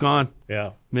 Sorry, it's gone.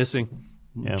 Yeah. Missing.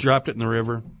 Yeah. Dropped it in the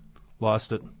river,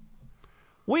 lost it.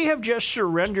 We have just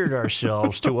surrendered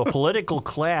ourselves to a political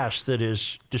class that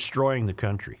is destroying the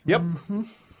country. Yep.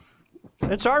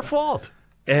 Mm-hmm. It's our fault.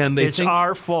 And it's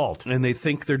our fault. And they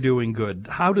think they're doing good.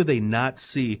 How do they not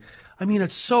see? I mean,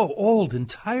 it's so old and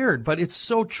tired, but it's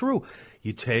so true.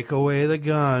 You take away the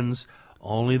guns,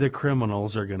 only the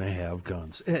criminals are going to have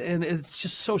guns. And it's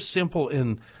just so simple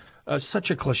and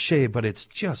such a cliche, but it's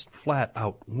just flat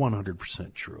out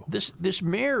 100% true. This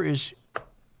mayor is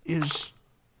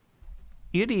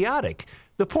idiotic.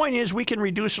 The point is, we can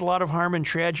reduce a lot of harm and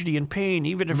tragedy and pain,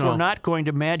 even if we're not going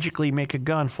to magically make a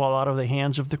gun fall out of the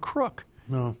hands of the crook.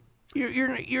 No.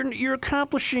 You're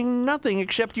accomplishing nothing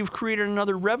except you've created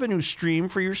another revenue stream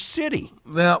for your city.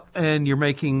 Well, and you're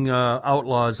making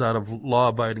outlaws out of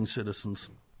law-abiding citizens.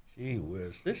 Gee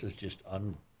whiz, this is just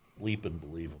unleaping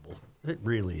believable. It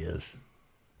really is.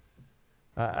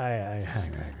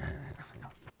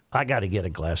 I got to get a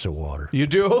glass of water. You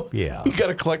do? Yeah. You got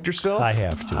to collect yourself? I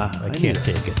have to. I can't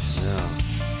take it.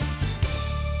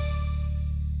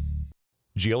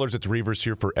 GLers, it's Reavers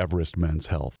here for Everest Men's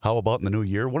Health. How about in the new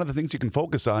year? One of the things you can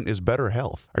focus on is better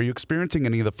health. Are you experiencing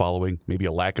any of the following? Maybe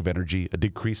a lack of energy, a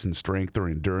decrease in strength or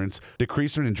endurance,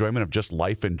 decrease in enjoyment of just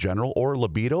life in general, or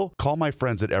libido? Call my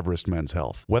friends at Everest Men's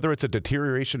Health. Whether it's a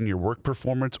deterioration in your work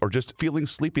performance or just feeling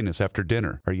sleepiness after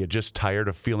dinner, are you just tired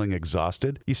of feeling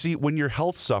exhausted? You see, when your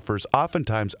health suffers,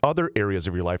 oftentimes other areas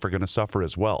of your life are going to suffer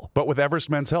as well. But with Everest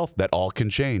Men's Health, that all can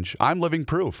change. I'm living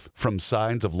proof. From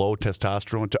signs of low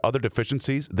testosterone to other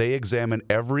deficiencies, they examine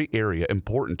every area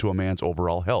important to a man's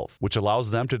overall health, which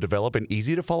allows them to develop an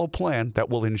easy-to-follow plan that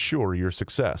will ensure your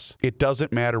success. It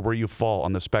doesn't matter where you fall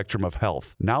on the spectrum of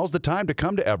health. Now's the time to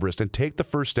come to Everest and take the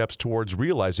first steps towards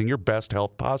realizing your best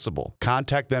health possible.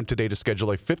 Contact them today to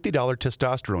schedule a $50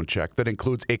 testosterone check that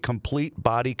includes a complete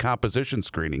body composition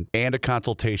screening and a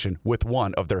consultation with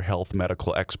one of their health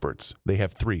medical experts. They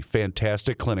have 3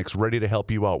 fantastic clinics ready to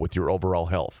help you out with your overall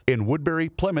health in Woodbury,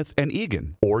 Plymouth, and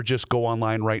Eagan. Or just go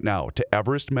online right now to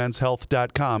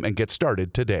everestmenshealth.com and get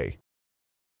started today.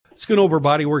 Schoonover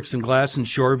Body Works and Glass in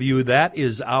Shoreview. That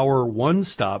is our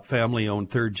one-stop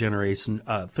family-owned third generation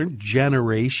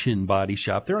body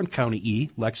shop. They're on County E,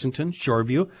 Lexington,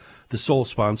 Shoreview, the sole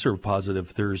sponsor of Positive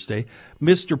Thursday.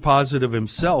 Mr. Positive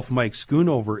himself, Mike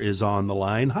Schoonover, is on the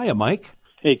line. Hiya, Mike.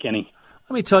 Hey, Kenny.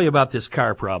 Let me tell you about this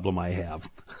car problem I have.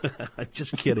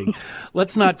 Just kidding.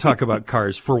 Let's not talk about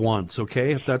cars for once,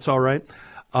 okay, if that's all right.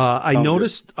 I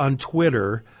noticed on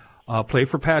Twitter, Play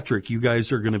for Patrick, you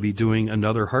guys are going to be doing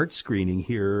another heart screening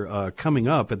here coming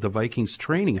up at the Vikings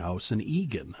Training House in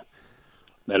Eagan.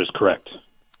 That is correct.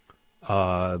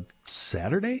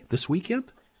 Saturday? This weekend?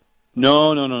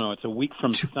 No. It's a week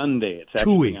from Sunday. It's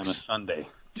actually 2 weeks. On a Sunday.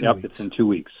 Two Yep, weeks. it's in 2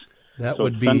 weeks. That so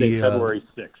would it's be Sunday, February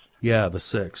 6th. Yeah, the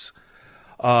 6th.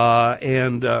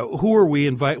 And who are we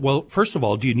invite? Well, first of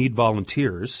all, do you need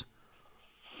volunteers?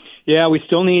 Yeah, we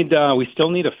still need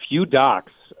a few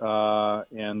docs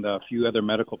and a few other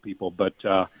medical people. But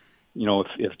if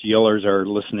GLers are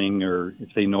listening or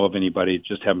if they know of anybody,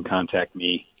 just have them contact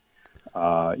me.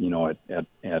 At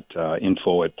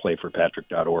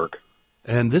info@playforpatrick.org.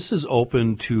 And this is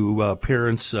open to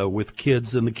parents with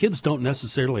kids, and the kids don't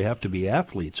necessarily have to be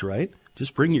athletes, right?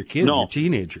 Just bring your kid, your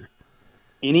teenager.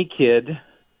 Any kid,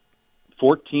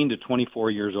 14 to 24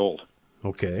 years old.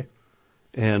 Okay.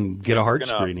 And get a heart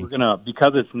screening. We're gonna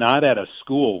because it's not at a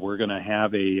school. We're gonna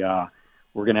have a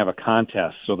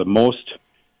contest. So the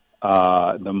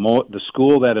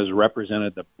school that is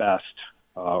represented the best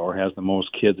or has the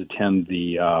most kids attend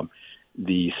the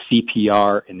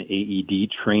CPR and AED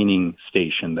training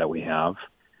station that we have.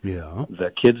 Yeah.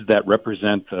 The kids that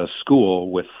represent the school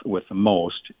with the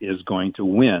most is going to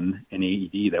win an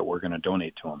AED that we're going to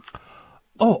donate to them.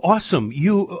 Oh, awesome!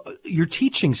 You're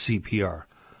teaching CPR.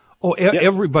 Oh,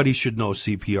 everybody should know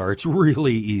CPR. It's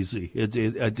really easy.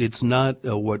 It's not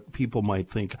what people might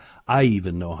think. I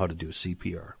even know how to do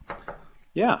CPR.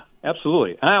 Yeah,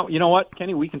 absolutely. You know what,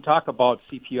 Kenny? We can talk about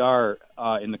CPR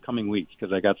in the coming weeks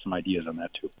because I got some ideas on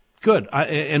that too. Good.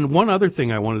 And one other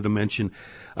thing I wanted to mention,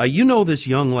 this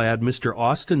young lad, Mr.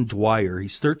 Austin Dwyer.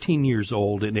 He's 13 years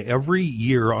old, and every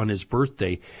year on his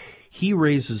birthday, he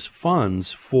raises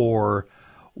funds for.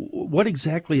 What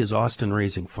exactly is Austin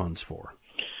raising funds for?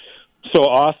 So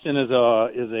Austin is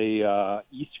a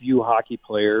Eastview hockey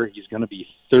player. He's going to be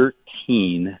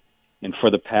 13, and for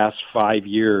the past 5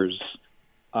 years,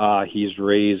 he's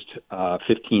raised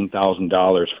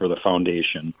 $15,000 for the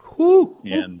foundation.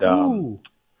 And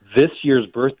this year's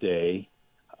birthday,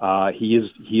 he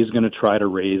is going to try to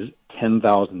raise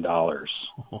 $10,000,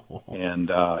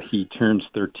 and he turns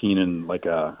 13 in I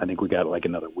think we got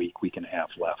another week and a half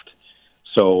left.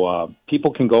 So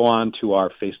people can go on to our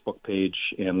Facebook page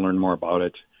and learn more about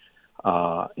it,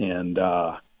 and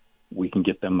we can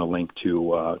get them the link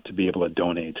to be able to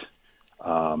donate.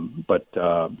 But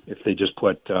if they just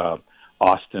put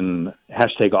Austin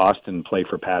Play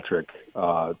for Patrick,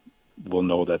 we'll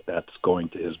know that that's going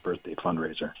to his birthday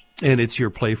fundraiser. And it's your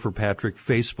Play for Patrick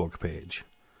Facebook page.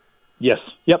 Yes.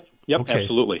 Yep. Okay.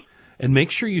 Absolutely. And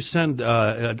make sure you send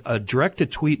a direct a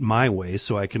tweet my way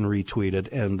so I can retweet it,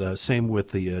 and same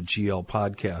with the GL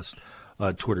podcast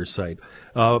Twitter site.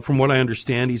 From what I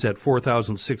understand, he's at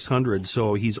 4,600,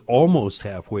 so he's almost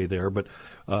halfway there, but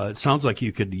it sounds like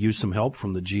you could use some help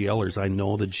from the GLers. I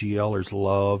know the GLers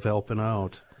love helping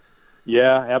out.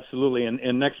 Yeah, absolutely.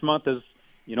 And next month is,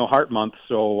 Heart Month,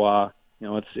 so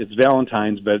it's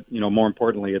Valentine's, but more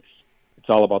importantly, it's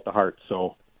all about the heart.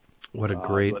 So what a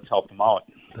great let's help them out.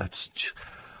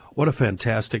 What a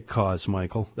fantastic cause,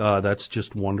 Michael. That's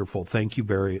just wonderful. Thank you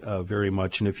very, very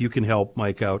much. And if you can help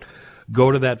Mike out,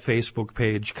 go to that Facebook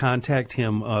page, contact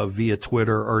him via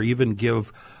Twitter, or even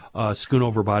give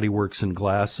Schoonover Body Works and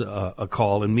Glass a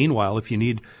call. And meanwhile, if you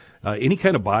need any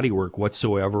kind of body work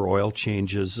whatsoever, oil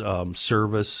changes,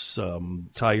 service,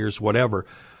 tires, whatever,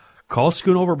 call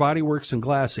Schoonover Body Works and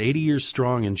Glass, 80 years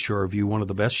strong in Shoreview, one of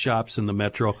the best shops in the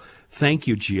metro. Thank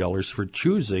you, GLers, for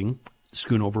choosing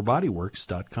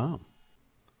SchoonoverBodyWorks.com.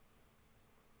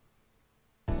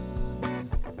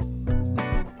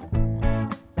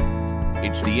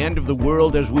 It's the end of the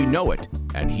world as we know it,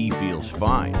 and he feels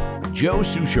fine. Joe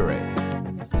Souchere.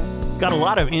 Got a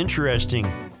lot of interesting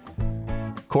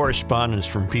correspondence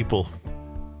from people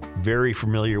very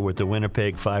familiar with the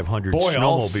Winnipeg 500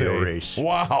 snowmobile race.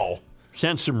 Wow.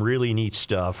 Sent some really neat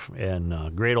stuff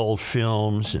and great old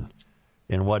films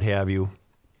and what have you.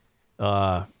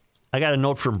 I got a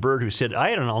note from Bert who said,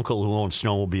 I had an uncle who owned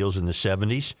snowmobiles in the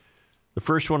 70s. The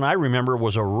first one I remember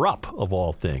was a Rupp, of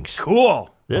all things. Cool.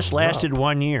 This lasted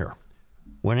 1 year.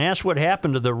 When asked what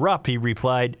happened to the Rupp, he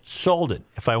replied, sold it.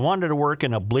 If I wanted to work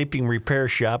in a bleeping repair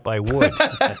shop, I would.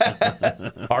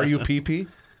 RUPP?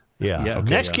 Yeah. Yeah, okay,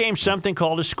 Next yeah. came something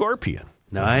called a Scorpion.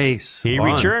 Nice. He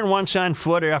Fun. returned once on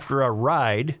foot after a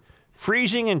ride,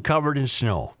 freezing and covered in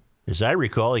snow. As I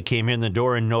recall, he came in the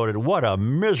door and noted, what a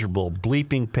miserable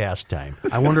bleeping pastime.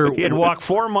 I wonder. He had walked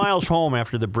 4 miles home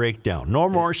after the breakdown. No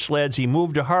more sleds. He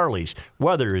moved to Harley's.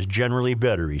 Weather is generally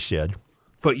better, he said.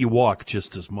 But you walk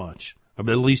just as much. I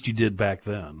mean, at least you did back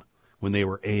then when they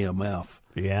were AMF.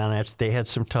 Yeah, they had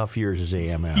some tough years as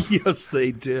AMF. Yes,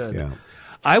 they did. Yeah.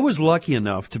 I was lucky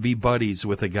enough to be buddies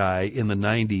with a guy in the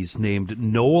 90s named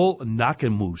Noel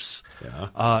Nakamoose.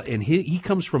 Yeah. And he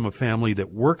comes from a family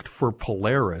that worked for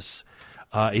Polaris.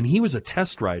 And he was a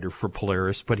test rider for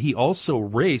Polaris, but he also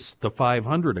raced the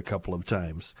 500 a couple of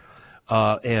times.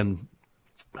 Boy,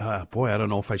 I don't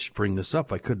know if I should bring this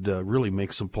up. I could really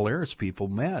make some Polaris people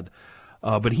mad.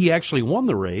 But he actually won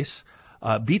the race,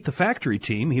 beat the factory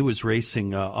team. He was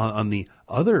racing on the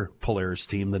other Polaris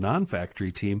team, the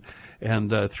non-factory team,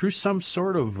 and through some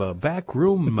sort of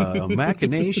backroom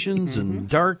machinations and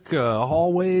dark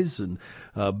hallways and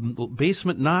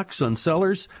basement knocks on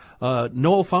cellars,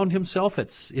 Noel found himself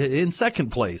in second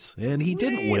place, and he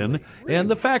didn't win,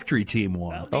 and the factory team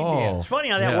won. Oh, it's funny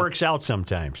how that works out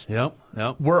sometimes. Yep.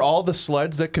 Were all the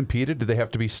sleds that competed, did they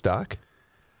have to be stock?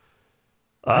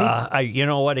 You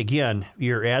know what? Again,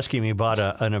 you're asking me about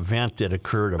an event that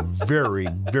occurred a very,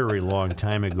 very long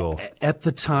time ago. At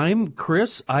the time,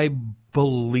 Chris, I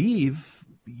believe,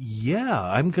 yeah,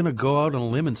 I'm going to go out on a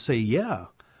limb and say yeah,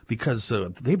 because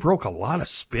they broke a lot of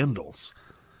spindles.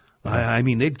 I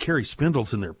mean, they'd carry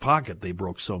spindles in their pocket. They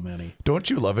broke so many. Don't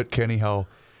you love it, Kenny, how...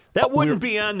 That wouldn't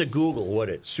be on the Google, would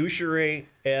it? Souchere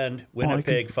and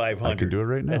Winnipeg 500. I can do it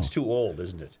right now. That's too old,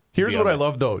 isn't it? Here's what I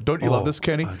love, though. Don't you love this,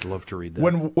 Kenny? I'd love to read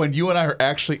that. When you and I are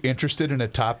actually interested in a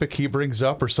topic he brings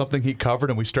up or something he covered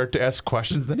and we start to ask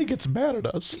questions, then he gets mad at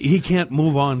us. He can't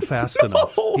move on fast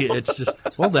enough. It's just,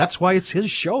 that's why it's his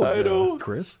show, I know.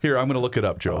 Chris. Here, I'm going to look it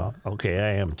up, Joe. Okay,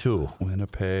 I am too.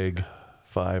 Winnipeg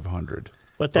 500.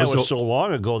 But that was so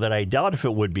long ago that I doubt if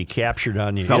it would be captured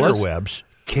on the Fellas, interwebs.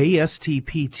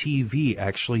 KSTP TV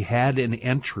actually had an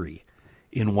entry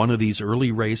in one of these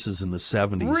early races in the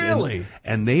 70s. Really?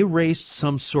 And they raced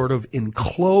some sort of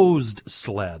enclosed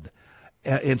sled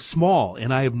and small.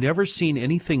 And I have never seen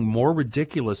anything more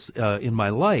ridiculous in my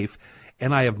life.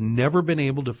 And I have never been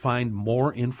able to find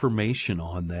more information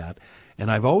on that.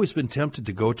 And I've always been tempted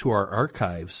to go to our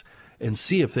archives and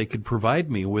see if they could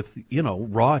provide me with,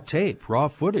 raw tape, raw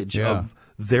footage of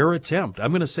their attempt.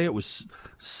 I'm going to say it was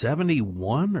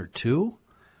 71 or 2,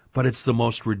 but it's the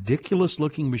most ridiculous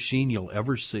looking machine you'll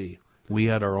ever see. We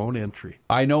had our own entry.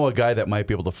 I know a guy that might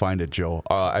be able to find it, Joe.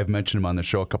 I've mentioned him on the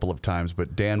show a couple of times,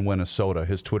 but Dan Winnesota,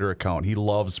 his Twitter account, he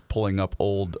loves pulling up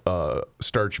old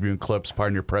Star Tribune clips,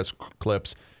 Pioneer Press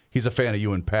clips. He's a fan of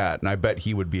you and Pat, and I bet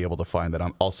he would be able to find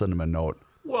that. I'll send him a note.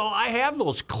 Well, I have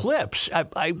those clips.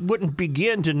 I wouldn't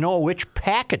begin to know which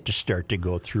packet to start to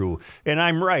go through. And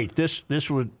I'm right. This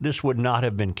would not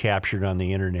have been captured on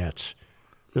the internets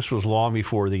This was long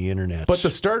before the internet. But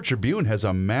the Star Tribune has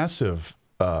a massive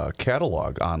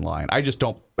catalog online. I just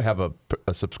don't have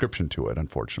a subscription to it,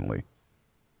 unfortunately.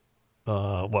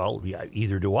 Well, yeah,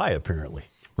 either do I, apparently.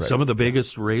 Right. Some of the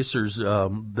biggest racers,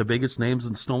 the biggest names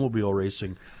in snowmobile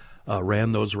racing,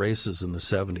 ran those races in the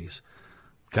 70s.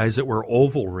 Guys that were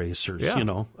oval racers,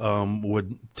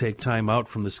 would take time out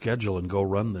from the schedule and go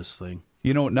run this thing.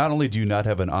 Not only do you not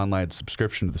have an online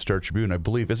subscription to the Star Tribune, I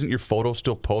believe, isn't your photo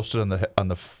still posted on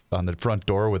the front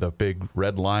door with a big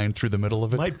red line through the middle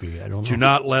of it? Might be. I don't know. Do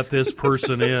not let this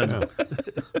person in.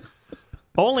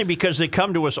 Only because they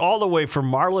come to us all the way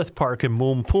from Marloth Park in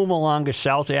Mpumalanga,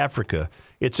 South Africa.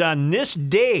 It's on this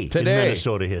day Today, in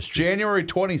Minnesota history. January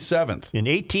 27th. In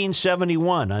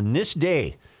 1871, on this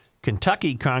day,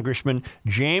 Kentucky Congressman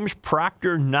James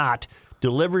Proctor Knott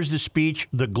delivers the speech,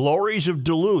 The Glories of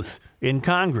Duluth, in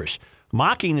Congress,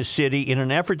 mocking the city in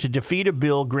an effort to defeat a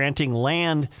bill granting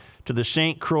land to the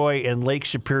St. Croix and Lake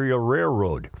Superior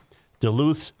Railroad.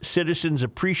 Duluth's citizens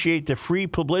appreciate the free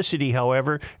publicity,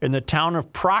 however, and the town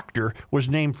of Proctor was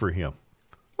named for him.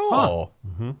 Oh.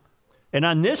 Mm-hmm. And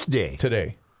on this day,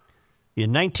 today,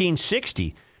 in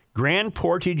 1960, Grand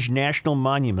Portage National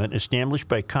Monument, established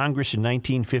by Congress in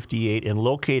 1958 and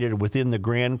located within the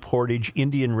Grand Portage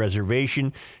Indian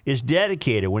Reservation, is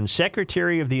dedicated when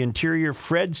Secretary of the Interior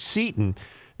Fred Seaton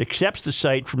accepts the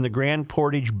site from the Grand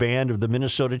Portage Band of the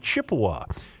Minnesota Chippewa.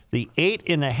 The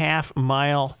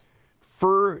 8.5-mile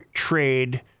fur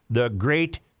trade, the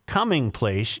Great Coming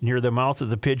Place near the mouth of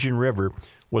the Pigeon River,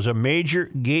 was a major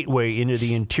gateway into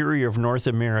the interior of North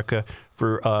America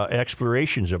for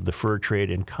explorations of the fur trade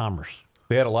and commerce.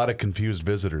 They had a lot of confused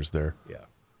visitors there. Yeah.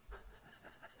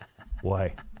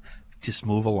 Why? Just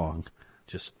move along.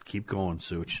 Just keep going,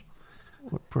 Such.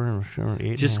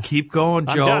 Just Just keep going,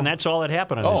 Joe. I'm done. That's all that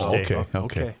happened on this day.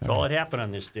 Okay. That's all that happened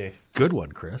on this day. Good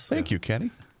one, Chris. Thank you, Kenny.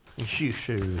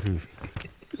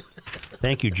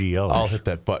 Thank you, GL. I'll hit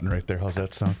that button right there. How's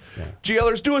that sound? Yeah.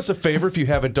 GLers, do us a favor if you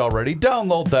haven't already.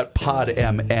 Download that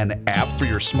PodMN app for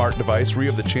your smart device where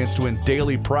you have the chance to win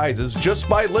daily prizes just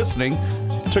by listening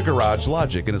to Garage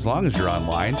Logic. And as long as you're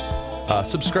online,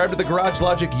 subscribe to the Garage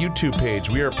Logic YouTube page.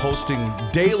 We are posting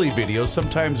daily videos,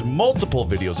 sometimes multiple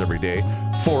videos every day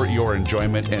for your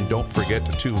enjoyment. And don't forget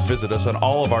to visit us on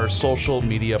all of our social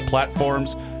media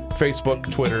platforms,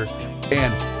 Facebook, Twitter,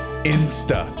 and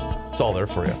Insta. It's all there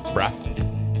for you, brah.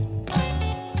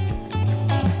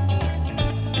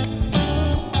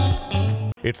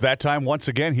 It's that time once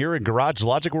again here in Garage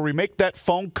Logic where we make that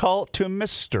phone call to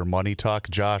Mr. Money Talk,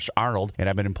 Josh Arnold. And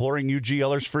I've been imploring you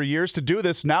GLers for years to do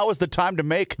this. Now is the time to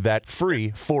make that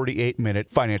free 48-minute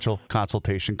financial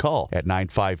consultation call at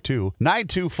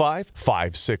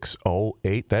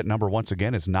 952-925-5608. That number once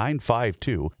again is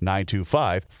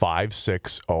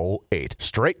 952-925-5608.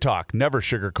 Straight talk, never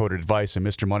sugar-coated advice. And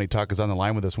Mr. Money Talk is on the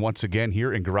line with us once again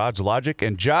here in Garage Logic.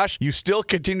 And Josh, you still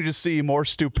continue to see more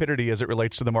stupidity as it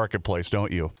relates to the marketplace,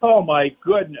 don't you? Oh, my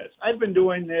goodness. I've been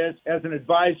doing this as an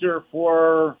advisor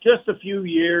for just a few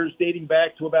years, dating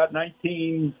back to about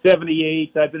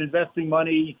 1978. I've been investing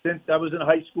money since I was in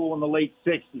high school in the late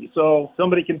 60s. So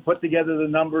somebody can put together the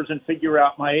numbers and figure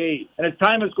out my age. And as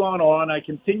time has gone on, I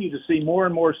continue to see more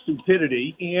and more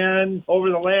stupidity. And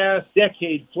over the last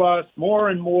decade plus, more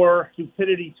and more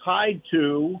stupidity tied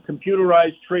to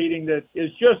computerized trading that is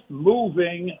just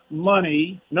moving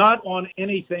money, not on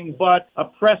anything but a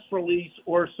press release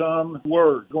or some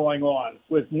word going on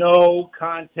with no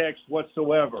context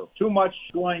whatsoever. Too much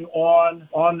going on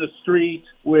the street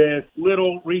with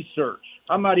little research.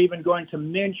 I'm not even going to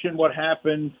mention what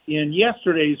happened in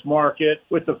yesterday's market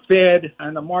with the Fed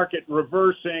and the market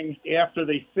reversing after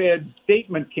the Fed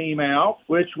statement came out,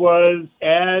 which was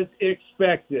as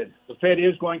expected. The Fed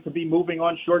is going to be moving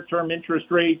on short-term interest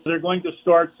rates. They're going to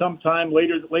start sometime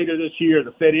later this year.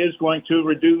 The Fed is going to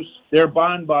reduce their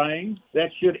bond buying.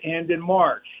 That should end in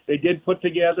March. They did put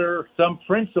together some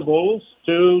principles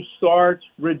to start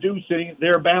reducing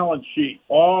their balance sheet,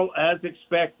 all as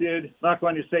expected. Not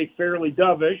going to say fairly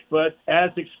dovish, but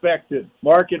as expected.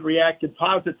 Market reacted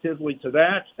positively to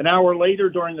that. An hour later,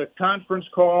 during the conference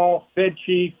call, Fed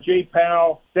Chief Jay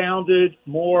Powell sounded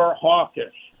more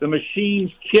hawkish. The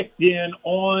machines kicked in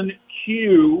on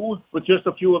cue with just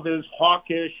a few of his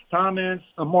hawkish comments.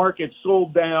 The market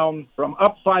sold down from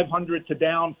up 500 to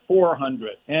down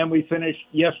 400. And we finished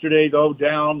yesterday, though,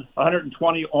 down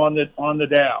 120 on the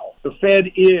Dow. The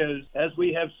Fed is, as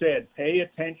we have said, pay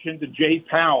attention to Jay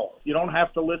Powell. You don't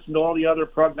have to listen to all the other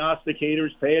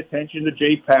prognosticators. Pay attention to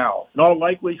Jay Powell. In all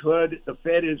likelihood, the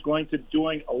Fed is going to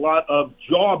doing a lot of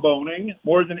jawboning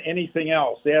more than anything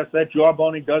else. Yes, that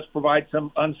jawboning does provide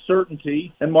some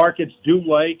uncertainty, and markets do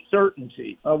like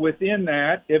certainty. Within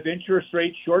that, if interest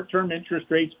rates, short-term interest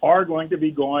rates, are going to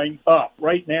be going up.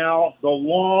 Right now, the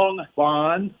long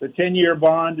bond, the 10-year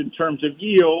bond in terms of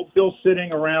yield, still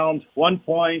sitting around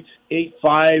 1.85%.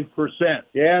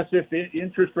 Yes, if the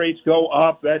interest rates go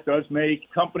up, that does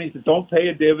make companies that don't pay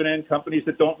a dividend, companies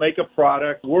that don't make a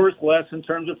product, worth less in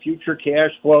terms of future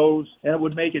cash flows, and it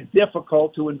would make it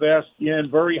difficult to invest in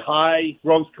very high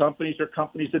growth companies or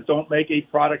companies that don't make a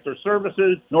product or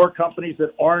services, nor companies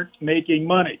that aren't making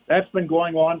money. That's been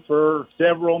going on for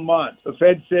several months. The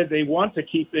Fed said they want to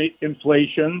keep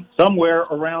inflation somewhere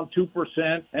around 2%,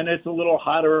 and it's a little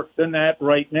hotter than that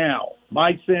right now.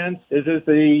 My sense is as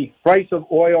the price of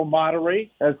oil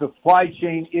moderates, as the supply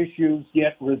chain issues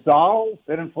get resolved,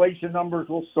 that inflation numbers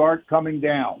will start coming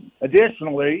down.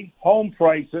 Additionally, home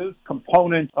prices,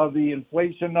 component of the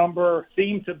inflation number,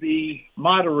 seem to be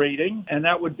moderating, and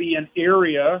that would be an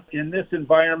area in this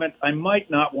environment I might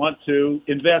not want to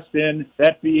invest in,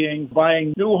 that being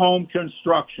buying new home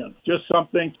construction. Just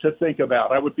something to think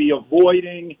about. I would be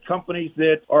avoiding companies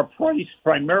that are priced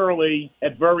primarily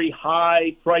at very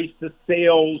high price to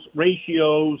sales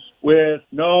ratios with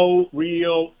no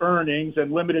real earnings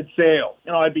and limited sales.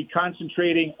 I'd be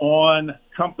concentrating on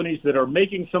companies that are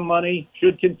making some money,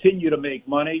 should continue to make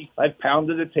money. I've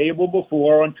pounded the table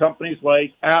before on companies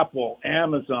like Apple,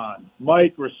 Amazon,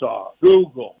 Microsoft,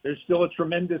 Google. There's still a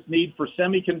tremendous need for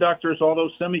semiconductors, although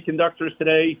semiconductors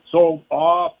today sold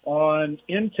off on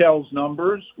Intel's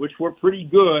numbers, which were pretty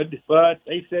good, but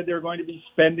they said they're going to be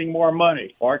spending more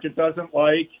money. Market doesn't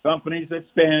like companies that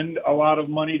spend a lot of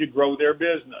money to grow their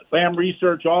business. Lam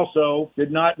Research also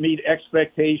did not meet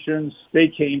expectations. They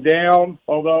came down,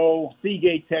 although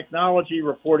Seagate Technology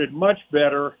reported much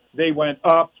better. They went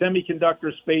up.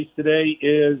 Semiconductor space today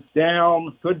is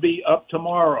down, could be up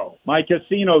tomorrow. My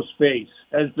casino space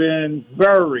has been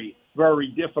very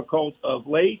difficult of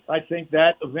late. I think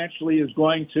that eventually is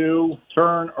going to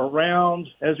turn around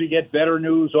as we get better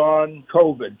news on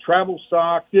COVID. Travel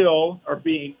stocks still are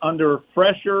being under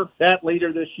pressure. That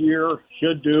later this year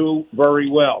should do very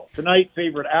well. Tonight,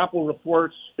 favorite Apple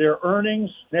reports their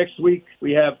earnings. Next week,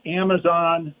 we have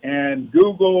Amazon and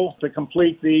Google to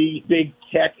complete the big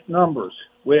tech numbers.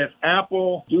 With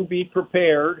Apple, do be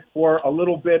prepared for a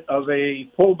little bit of a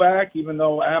pullback, even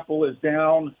though Apple is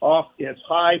down off its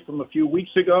high from a few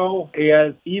weeks ago,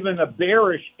 as even the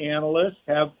bearish analysts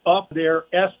have upped their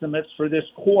estimates for this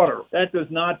quarter. That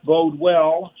does not bode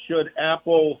well should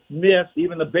Apple miss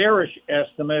even the bearish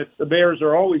estimates. The bears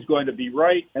are always going to be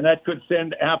right, and that could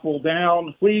send Apple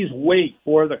down. Please wait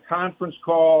for the conference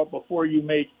call before you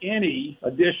make any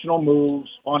additional moves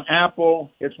on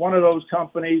Apple. It's one of those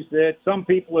companies that some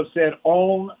people have said,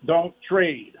 own, don't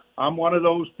trade. I'm one of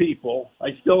those people. I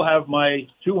still have my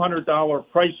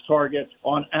 $200 price target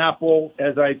on Apple,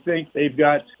 as I think they've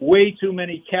got way too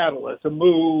many catalysts to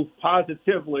move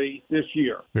positively this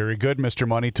year. Very good, Mr.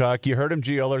 Money Talk. You heard him,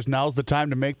 GLers. Now's the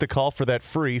time to make the call for that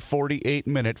free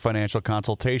 48-minute financial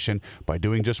consultation by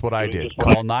doing just what I did.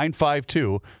 Call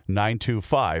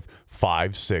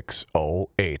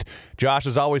 952-925-5608. Josh,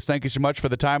 as always, thank you so much for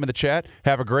the time and the chat.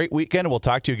 Have a great weekend, and we'll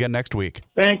talk to you again next week.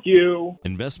 Thank you.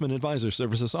 Investment advisor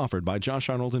services offered by Josh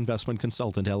Arnold Investment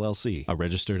Consultant, LLC, a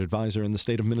registered advisor in the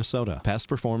state of Minnesota. Past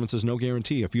performance is no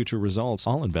guarantee of future results.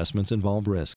 All investments involve risk.